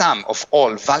the sum of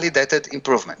all validated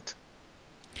improvement.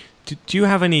 Do you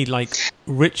have any like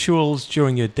rituals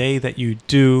during your day that you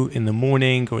do in the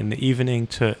morning or in the evening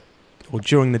or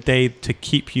during the day to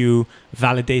keep you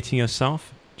validating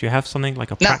yourself? Do you have something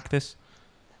like a practice?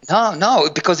 No,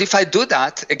 because if I do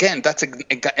that, again, that's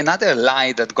another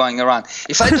lie that's going around.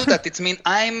 If I do that, it means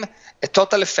I'm a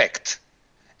total effect.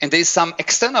 And there is some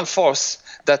external force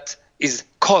that is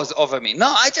cause over me. No,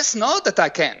 I just know that I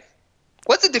can.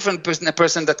 What's the difference between a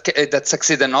person that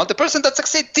succeeds and not? The person that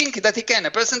succeeds thinks that he can.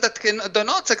 A person that do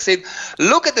not succeed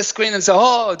look at the screen and say,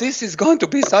 oh, this is going to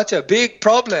be such a big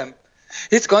problem.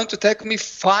 It's going to take me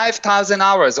 5,000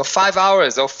 hours or 5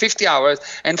 hours or 50 hours.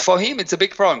 And for him, it's a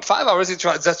big problem. 5 hours, it's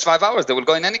just 5 hours. They will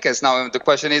go in any case. Now, the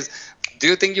question is, do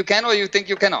you think you can or you think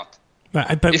you cannot?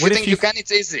 But if you think you can,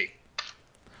 it's easy.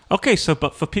 Okay,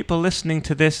 but for people listening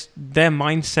to this, their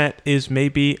mindset is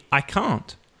maybe I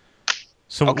can't.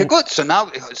 So okay, good. So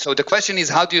the question is,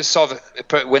 how do you solve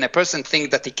when a person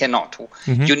thinks that he cannot?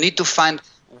 Mm-hmm. You need to find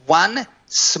one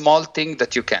small thing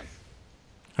that you can.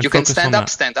 You can stand up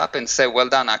and say, well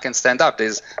done, I can stand up.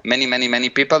 There's many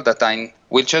people that are in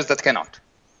wheelchairs that cannot.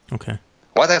 Okay.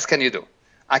 What else can you do?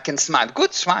 I can smile.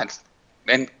 Good, smile.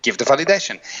 And give the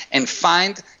validation. And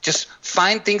find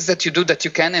things that you do that you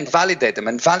can and validate them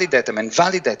and validate them and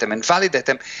validate them and validate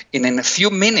them. In a few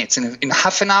minutes, in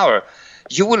half an hour,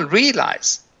 you will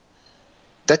realize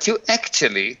that you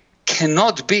actually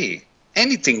cannot be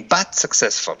anything but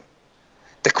successful.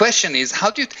 The question is,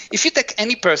 if you take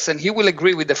any person, he will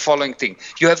agree with the following thing.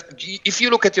 If you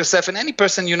look at yourself and any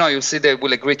person you'll see they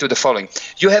will agree to the following.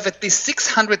 You have at least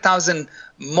 600,000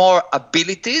 more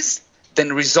abilities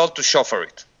than result to show for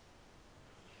it.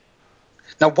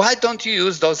 Now, why don't you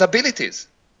use those abilities?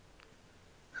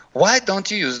 Why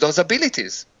don't you use those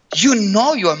abilities? You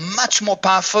know you are much more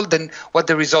powerful than what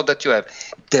the result that you have.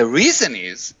 The reason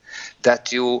is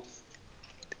that you,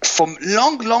 for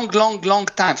long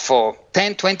time, for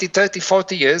 10, 20, 30,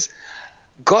 40 years,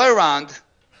 go around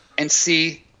and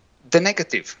see the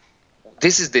negative.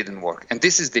 This didn't work, and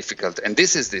this is difficult, and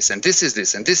this is this, and this is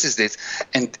this, and this is this.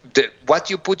 And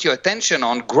what you put your attention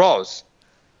on grows.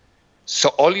 So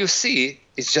all you see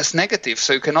is just negative,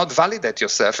 so you cannot validate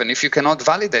yourself. And if you cannot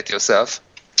validate yourself,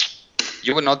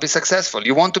 you will not be successful.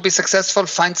 You want to be successful,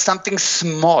 find something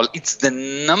small. It's the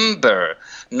number,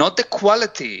 not the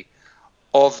quality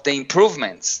of the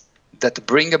improvements that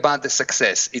bring about the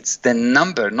success. It's the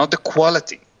number, not the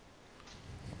quality.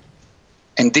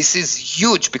 And this is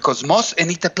huge because and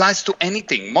it applies to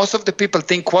anything. Most of the people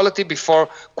think quality before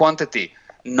quantity.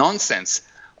 Nonsense.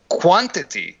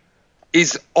 Quantity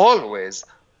is always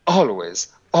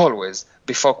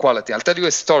before quality. I'll tell you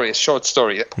a short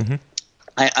story.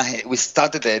 Mm-hmm. We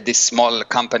started this small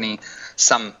company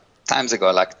some times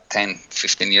ago, like 10,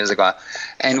 15 years ago.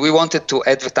 And we wanted to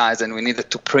advertise and we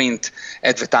needed to print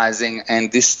advertising.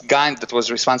 And this guy that was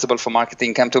responsible for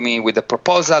marketing came to me with a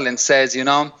proposal and says,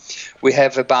 we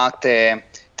have about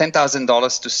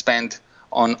 $10,000 to spend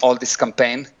on all this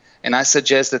campaign. And I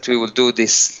suggest that we will do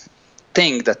this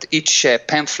thing that each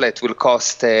pamphlet will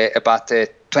cost about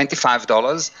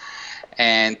 $25.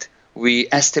 And we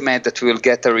estimate that we will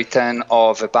get a return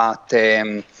of about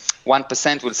 1%.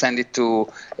 We'll send it to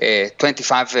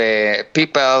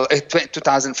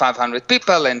 2,500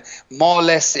 people, and more or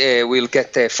less we'll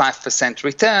get a 5%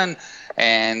 return.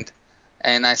 And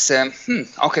I said,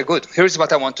 okay, good. Here's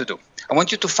what I want to do. I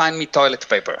want you to find me toilet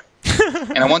paper,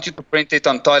 and I want you to print it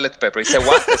on toilet paper. He said,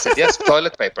 what? I said, yes,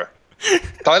 toilet paper.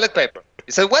 Toilet paper.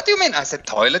 He said, what do you mean? I said,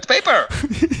 toilet paper.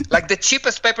 Like the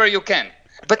cheapest paper you can.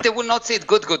 But they will not see it.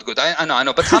 Good. I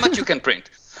know. But how much you can print?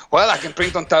 Well, I can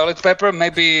print on toilet paper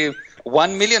maybe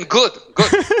 1 million. Good.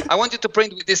 I want you to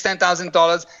print with this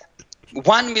 $10,000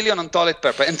 1 million on toilet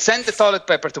paper and send the toilet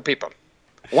paper to people.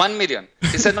 1 million.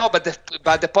 He said, no, but the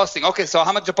posting. Okay, so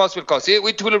how much the post will cost? It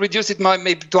will reduce it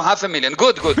maybe to $500,000.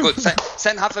 Good.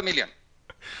 Send $500,000.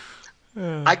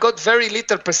 I got very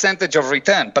little percentage of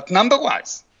return, but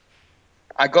number-wise,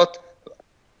 I got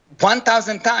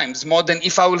 1,000 times more than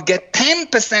if I will get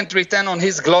 10% return on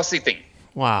his glossy thing.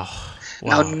 Wow.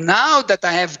 Now that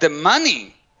I have the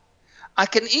money, I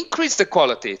can increase the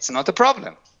quality. It's not a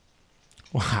problem.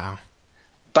 Wow.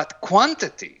 But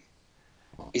quantity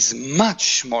is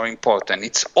much more important.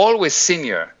 It's always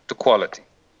senior to quality.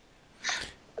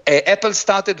 Apple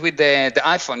started with the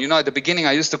iPhone. At the beginning,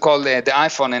 I used to call the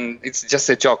iPhone, and it's just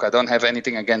a joke. I don't have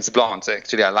anything against blondes.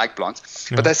 Actually, I like blondes.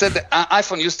 Yeah. But I said the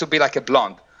iPhone used to be like a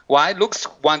blonde. Why? It looks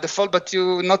wonderful, but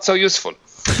you're not so useful.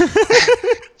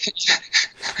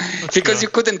 Because you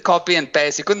couldn't copy and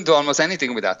paste. You couldn't do almost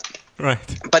anything with that.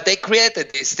 Right. But they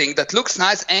created this thing that looks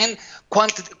nice and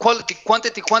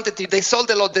quantity. They sold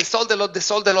a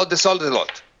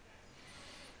lot.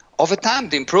 Over time,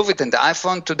 they improve it, and the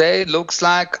iPhone today looks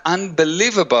like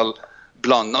unbelievable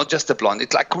blonde, not just a blonde.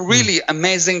 It's like really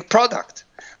amazing product.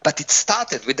 But it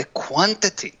started with the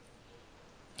quantity.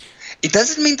 It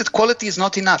doesn't mean that quality is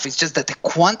not enough. It's just that the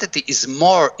quantity is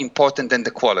more important than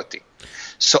the quality.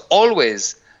 So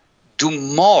always do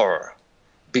more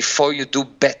before you do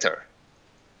better.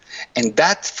 And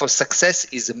that for success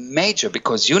is major,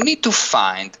 because you need to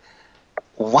find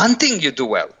one thing you do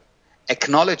well,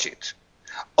 acknowledge it.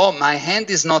 Oh, my hand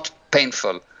is not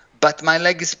painful, but my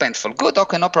leg is painful. Good,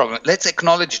 okay, no problem. Let's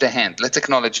acknowledge the hand. Let's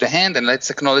acknowledge the hand, and let's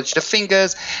acknowledge the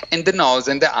fingers and the nose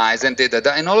and the eyes and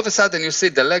and all of a sudden you see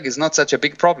the leg is not such a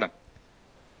big problem.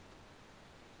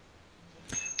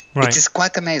 Right. It is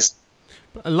quite amazing.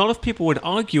 A lot of people would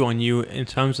argue on you in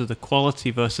terms of the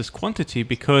quality versus quantity,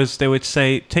 because they would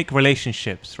say, take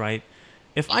relationships, right?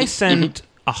 If I send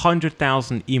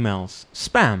 100,000 emails,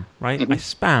 spam, right? I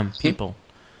spam people.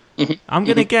 I'm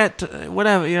going to get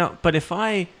whatever, but if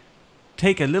I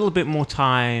take a little bit more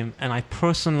time and I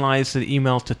personalize the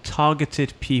email to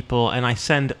targeted people and I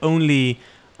send only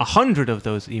 100 of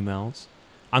those emails,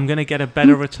 I'm going to get a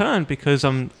better return because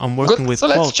I'm working with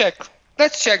quality.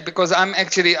 Let's check, because I'm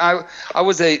actually I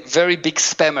was a very big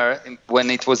spammer when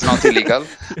it was not illegal.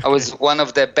 I was one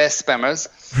of the best spammers.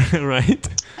 Right.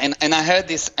 And I heard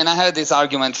this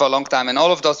argument for a long time, and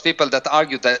all of those people that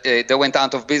argued that they went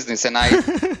out of business, and I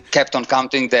kept on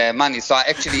counting the money. So I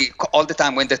actually, all the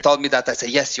time when they told me that, I said,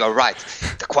 yes, you are right.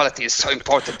 The quality is so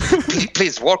important.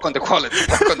 Please work on the quality.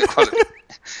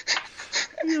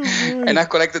 And I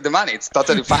collected the money. It's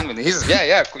totally fine with me. He says,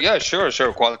 yeah,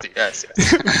 sure, quality, yes.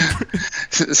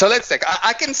 So let's take.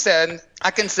 I can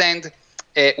send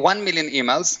 1 million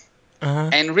emails,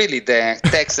 and really the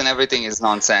text and everything is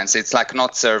nonsense. It's like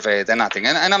not surveyed and nothing.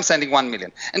 And I'm sending 1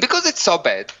 million. And because it's so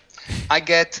bad, I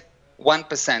get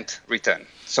 1% return.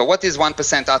 So what is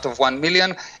 1% out of 1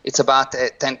 million? It's about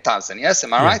 10,000. Yes,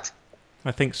 am I right?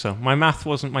 I think so. My math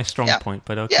wasn't my strong point,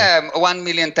 but okay. Yeah, 1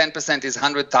 million, 10% is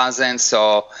 100,000,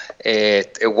 so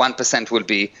 1% will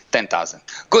be 10,000.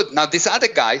 Good. Now, this other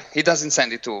guy, he doesn't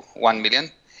send it to 1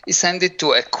 million. He sends it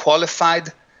to a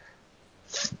qualified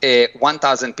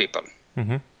 1,000 people.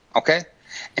 Mm-hmm. Okay?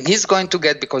 And he's going to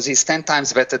get, because he's 10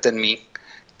 times better than me,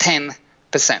 10%.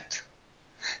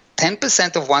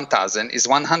 10% of 1,000 is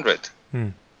 100.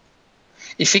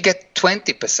 If he get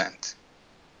 20%,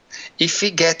 if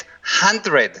he get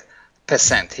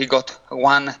 100%, he got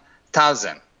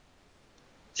 1,000.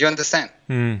 Do you understand?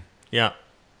 Yeah.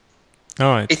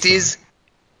 All right.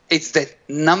 It's the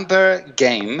number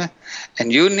game,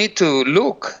 and you need to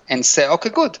look and say, okay,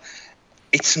 good.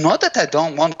 It's not that I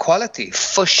don't want quality.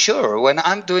 For sure, when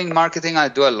I'm doing marketing, I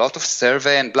do a lot of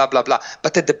survey and blah, blah, blah.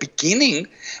 But at the beginning,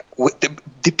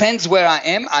 depends where I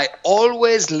am, I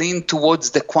always lean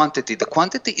towards the quantity. The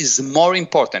quantity is more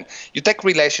important. You take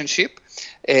relationship.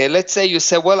 Let's say you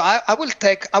say, well,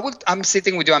 I'm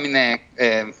sitting with you, I'm in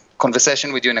a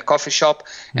conversation with you in a coffee shop,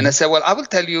 and I say, well, I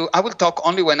will talk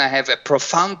only when I have a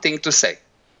profound thing to say.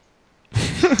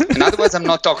 In other words, I'm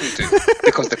not talking to you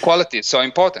because the quality is so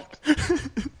important.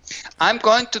 I'm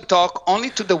going to talk only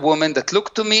to the woman that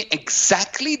looked to me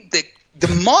exactly the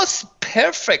most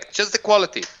perfect, just the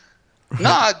quality. No,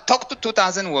 I talk to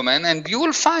 2,000 women, and you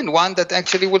will find one that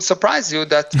actually will surprise you.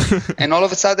 And all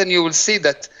of a sudden you will see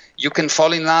that you can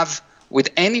fall in love with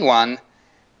anyone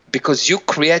because you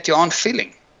create your own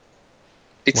feeling.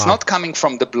 It's not coming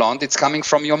from the blonde; it's coming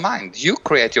from your mind. You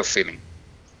create your feeling.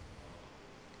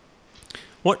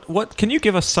 What can you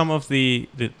give us some of the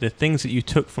things that you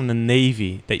took from the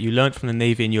Navy, that you learned from the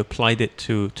Navy, and you applied it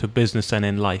to business and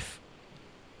in life?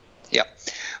 Yeah,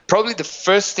 probably the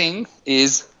first thing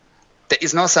is there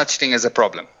is no such thing as a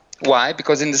problem. Why?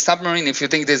 Because in the submarine, if you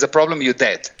think there's a problem, you're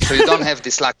dead. So you don't have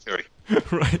this luxury.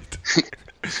 Right.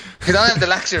 You don't have the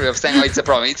luxury of saying, oh, it's a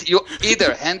problem. You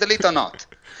either handle it or not.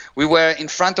 We were in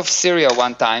front of Syria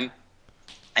one time,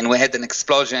 and we had an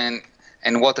explosion,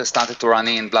 and water started to run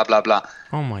in, blah, blah, blah.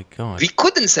 Oh, my God. We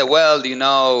couldn't say, well,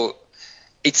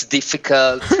 it's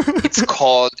difficult, it's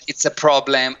cold, it's a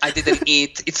problem, I didn't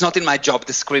eat, it's not in my job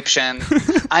description.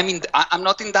 I'm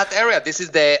not in that area.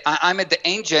 I'm at the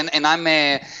engine, and I'm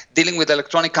dealing with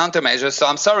electronic countermeasures, so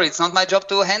I'm sorry, it's not my job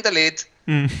to handle it.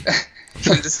 You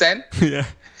understand? Yeah.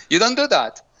 You don't do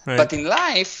that. Right. But in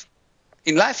life,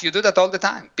 you do that all the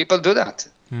time. People do that.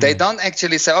 They don't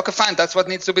actually say, okay, fine, that's what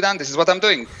needs to be done. This is what I'm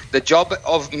doing.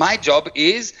 My job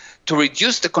is to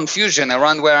reduce the confusion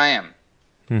around where I am.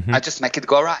 I just make it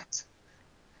go right.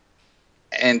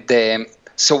 And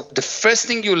So the first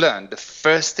thing you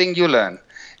learn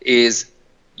is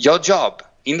your job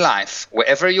in life,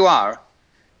 wherever you are,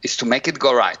 is to make it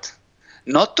go right.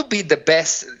 Not to be the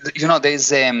best.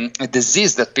 There's a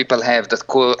disease that people have that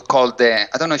called, I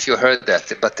don't know if you heard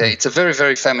that, but it's a very,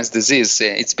 very famous disease.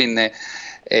 It's been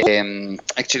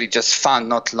actually just found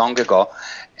not long ago,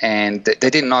 and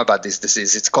they didn't know about this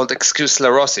disease. It's called excuse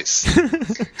sclerosis.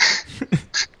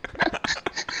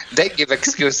 They give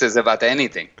excuses about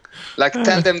anything. Like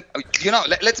tell them,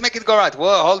 let's make it go right.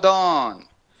 Whoa, hold on.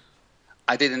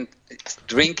 I didn't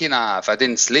drink enough. I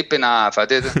didn't sleep enough.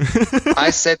 I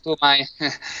said to my,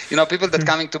 people that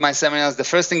coming to my seminars, the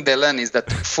first thing they learn is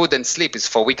that food and sleep is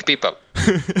for weak people.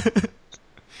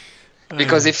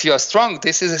 Because if you're strong,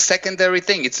 this is a secondary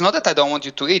thing. It's not that I don't want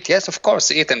you to eat. Yes, of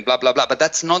course, eat and blah, blah, blah. But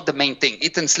that's not the main thing.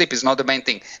 Eat and sleep is not the main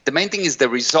thing. The main thing is the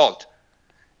result.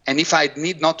 And if I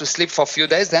need not to sleep for a few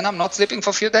days, then I'm not sleeping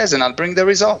for a few days and I'll bring the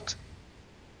result.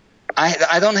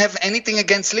 I don't have anything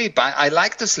against sleep. I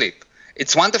like to sleep.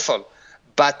 It's wonderful.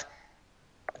 But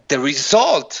the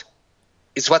result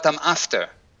is what I'm after,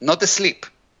 not the sleep.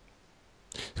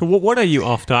 So what are you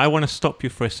after? I want to stop you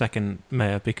for a second,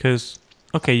 Meir, because,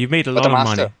 okay, you made a lot of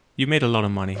money. You made a lot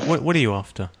of money. What are you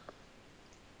after?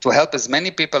 To help as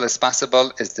many people as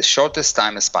possible in the shortest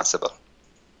time as possible.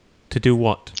 To do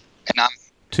what?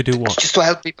 To do what? Just to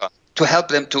help people. To help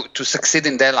them to succeed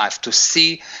in their life, to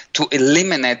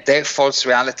eliminate their false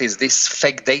realities, this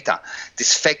fake data,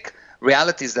 this fake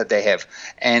realities that they have.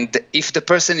 And if the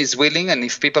person is willing, and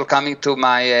if people coming to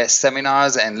my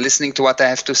seminars and listening to what I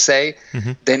have to say,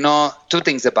 they know two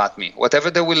things about me.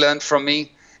 Whatever they will learn from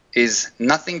me is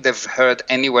nothing they've heard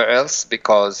anywhere else,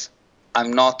 because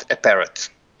I'm not a parrot.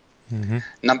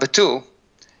 Number two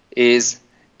is,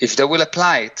 if they will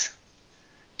apply it,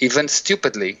 even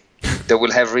stupidly, they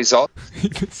will have results.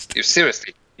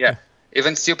 Seriously, yeah.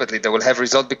 Even stupidly, they will have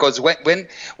results, because when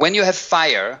you have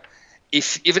fire,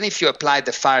 even if you apply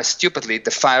the fire stupidly,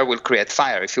 the fire will create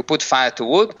fire. If you put fire to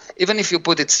wood, even if you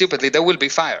put it stupidly, there will be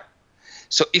fire.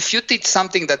 So if you teach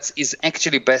something that is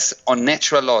actually based on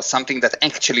natural law, something that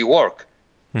actually work,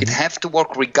 it have to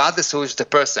work regardless who is the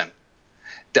person.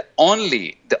 The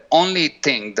only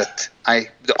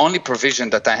provision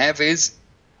that I have is,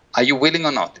 are you willing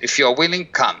or not? If you are willing,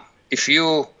 come. If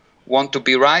you want to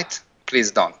be right,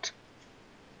 please don't.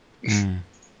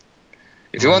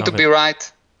 If you want to be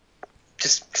right,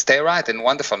 just stay right and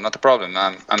wonderful, not a problem.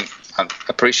 I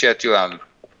appreciate you, I'll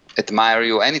admire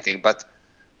you, anything. But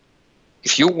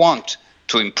if you want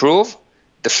to improve,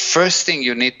 the first thing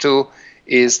you need to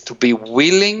is to be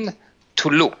willing to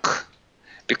look.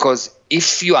 Because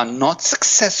if you are not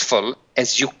successful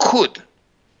as you could,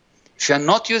 if you are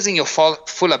not using your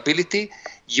full ability,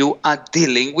 you are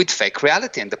dealing with fake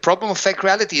reality. And the problem of fake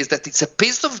reality is that it's a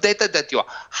piece of data that you're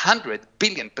 100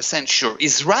 billion% sure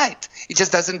is right. It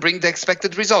just doesn't bring the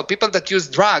expected result. People that use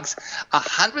drugs are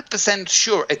 100%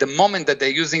 sure at the moment that they're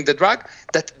using the drug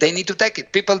that they need to take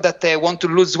it. People that want to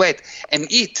lose weight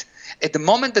and eat, at the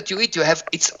moment that you eat,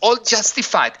 it's all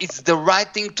justified. It's the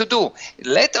right thing to do.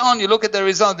 Later on, you look at the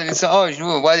result and you say,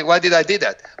 oh, why did I do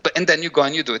that? And then you go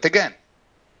and you do it again.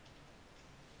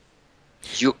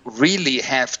 You really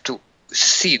have to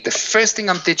see. The first thing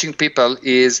I'm teaching people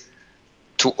is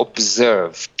to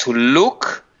observe, to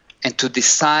look, and to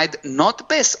decide, not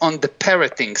based on the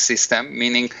parroting system,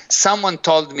 meaning someone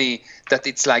told me that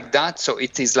it's like that, so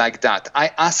it is like that.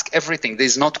 I ask everything.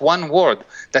 There's not one word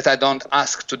that I don't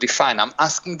ask to define. I'm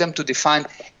asking them to define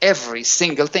every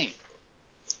single thing.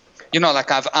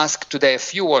 Like I've asked today a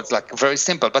few words, like very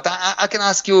simple, but I can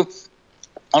ask you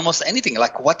almost anything,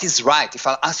 like what is right. If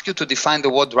I ask you to define the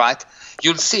word right,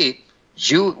 you'll see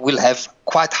you will have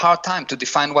quite hard time to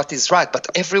define what is right, but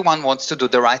everyone wants to do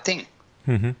the right thing.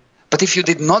 But if you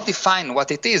did not define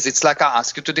what it is, it's like I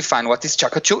ask you to define what is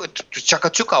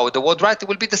chakachuka or the word right, it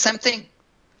will be the same thing.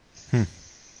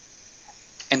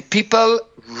 And people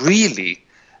really,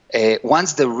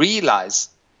 once they realize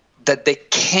that they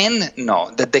can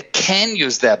know, that they can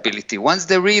use their ability, once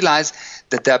they realize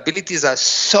that the abilities are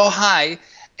so high,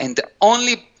 and the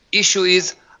only issue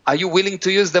is, are you willing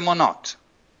to use them or not?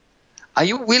 Are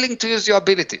you willing to use your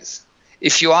abilities?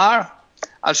 If you are,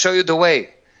 I'll show you the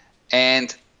way.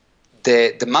 And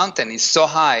the mountain is so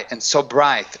high and so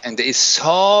bright, and there is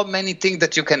so many things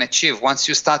that you can achieve once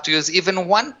you start to use even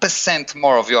 1%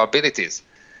 more of your abilities.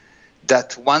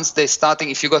 That once they're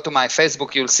starting, if you go to my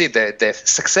Facebook, you'll see the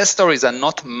success stories are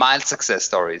not mild success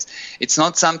stories. It's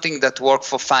not something that worked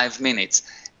for 5 minutes.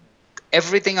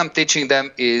 Everything I'm teaching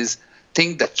them is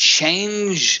things that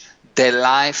change their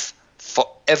life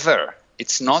forever.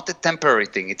 It's not a temporary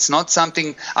thing. It's not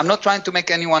something, I'm not trying to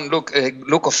make anyone look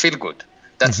or feel good.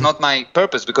 That's not my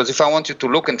purpose, because if I want you to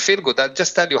look and feel good, I'll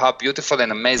just tell you how beautiful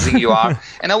and amazing you are,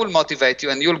 and I will motivate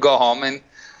you, and you'll go home, and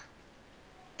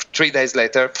 3 days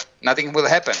later, nothing will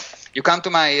happen. You come to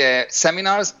my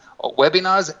seminars or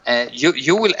webinars,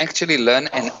 you will actually learn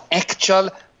an actual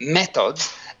method,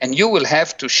 and you will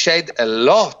have to shade a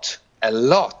lot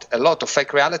of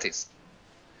fake realities,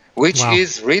 which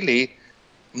is really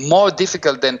more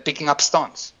difficult than picking up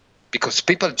stones, because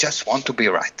people just want to be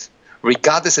right,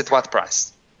 regardless at what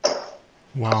price.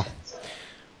 Wow.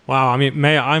 I mean,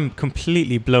 Meir, I'm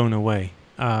completely blown away.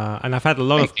 And I've had a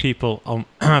lot of people on.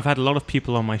 I've had a lot of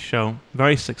people on my show,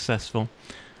 very successful,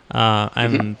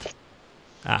 and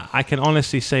I can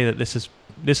honestly say that this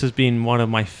has been one of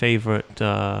my favorite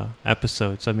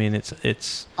episodes. I mean,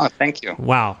 it's. Oh, thank you.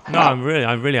 Wow. No,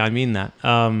 I mean that.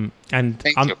 And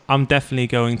I'm definitely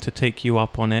going to take you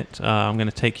up on it. I'm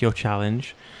going to take your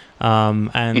challenge,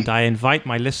 and I invite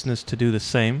my listeners to do the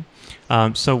same.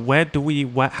 So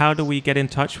how do we get in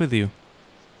touch with you,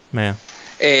 Meir?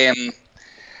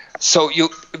 So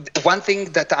one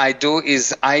thing that I do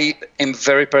is I am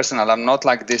very personal. I'm not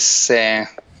like this spell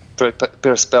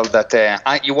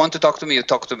that you want to talk to me, you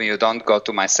talk to me. You don't go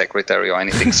to my secretary or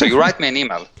anything. So you write me an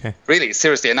email. Okay. Really,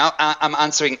 seriously. And now I'm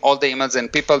answering all the emails,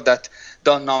 and people that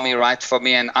don't know me write for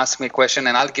me and ask me a question,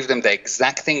 and I'll give them the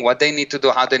exact thing, what they need to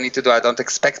do, how they need to do. I don't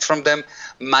expect from them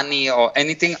money or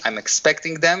anything. I'm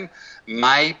expecting them.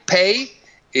 My pay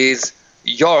is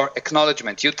your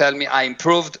acknowledgement. You tell me I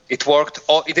improved, it worked,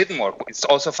 or it didn't work. It's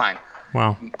also fine.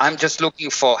 Wow. I'm just looking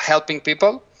for helping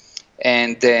people,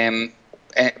 and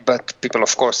but people,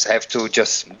 of course, have to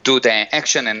just do the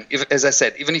action. And as I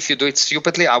said, even if you do it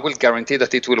stupidly, I will guarantee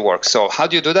that it will work. So how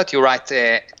do you do that? You write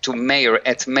to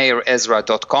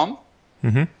meir@meirezra.com.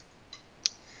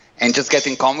 And just get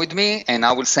in contact with me, and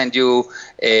I will send you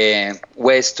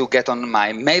ways to get on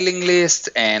my mailing list,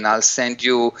 and I'll send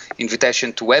you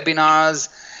invitation to webinars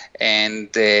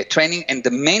and training. And the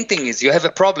main thing is, you have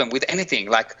a problem with anything.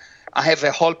 Like, I have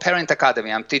a whole parent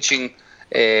academy. I'm teaching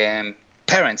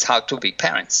parents how to be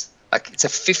parents. Like, it's a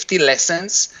 50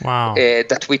 lessons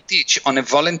that we teach on a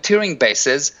volunteering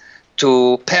basis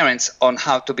to parents on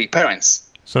how to be parents.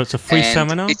 So it's a free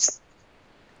seminar?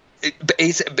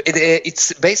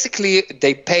 It's basically,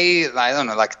 they pay, I don't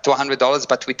know, like $200,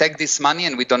 but we take this money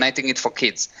and we're donating it for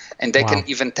kids. And they can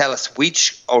even tell us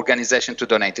which organization to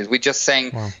donate it. We're just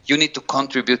saying, you need to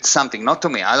contribute something, not to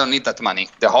me. I don't need that money.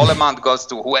 The whole amount goes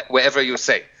to wherever you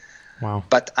say. Wow.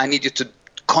 But I need you to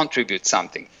contribute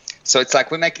something. So it's like,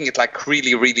 we're making it like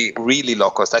really, really, really low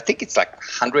cost. I think it's like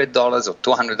 $100 or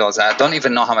 $200. I don't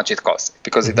even know how much it costs,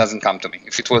 because it doesn't come to me.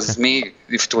 If it was me,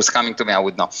 if it was coming to me, I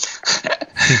would know.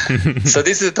 So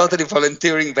this is a totally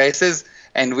volunteering basis,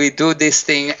 and we do this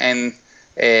thing. And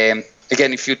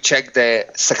again, if you check the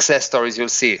success stories, you'll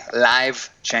see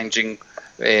live changing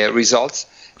results.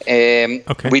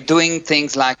 We're doing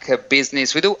things like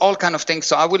business. We do all kind of things.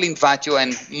 So I will invite you,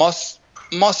 and most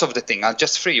of the thing, I'll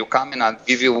just free you. Come and I'll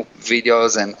give you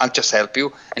videos, and I'll just help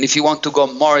you. And if you want to go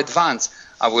more advanced,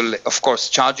 I will, of course,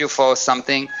 charge you for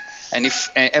something. And if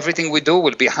everything we do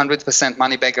will be 100%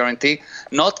 money back guarantee,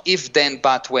 not if, then,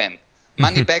 but when.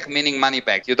 Money back meaning money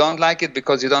back. You don't like it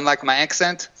because you don't like my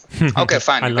accent? Okay,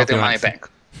 fine, you get your money back.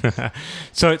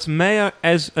 So it's Meir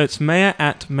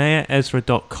at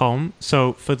meirezra.com.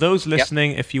 So for those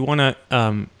listening, if you want to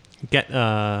get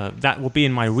that will be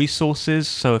in my resources.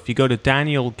 So if you go to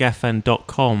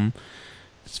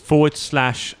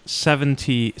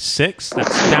danielgeffen.com/76,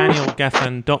 that's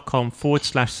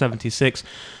danielgeffen.com/76,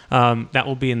 that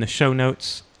will be in the show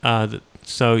notes,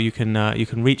 so you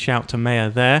can reach out to Meir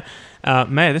there.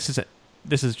 Meir,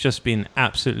 this has just been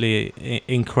absolutely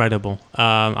incredible.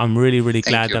 I'm really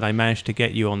glad that I managed to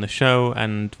get you on the show,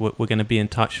 and we're going to be in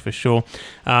touch for sure.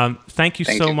 Thank you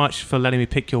so much for letting me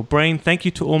pick your brain. Thank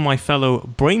you to all my fellow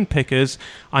brain pickers.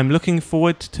 I'm looking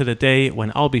forward to the day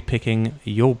when I'll be picking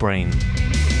your brain.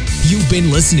 You've been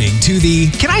listening to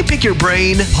the Can I Pick Your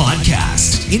Brain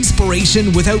podcast.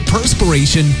 Inspiration without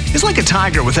perspiration is like a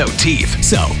tiger without teeth.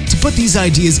 So, to put these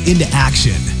ideas into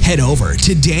action, head over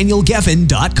to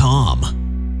danielgeffen.com.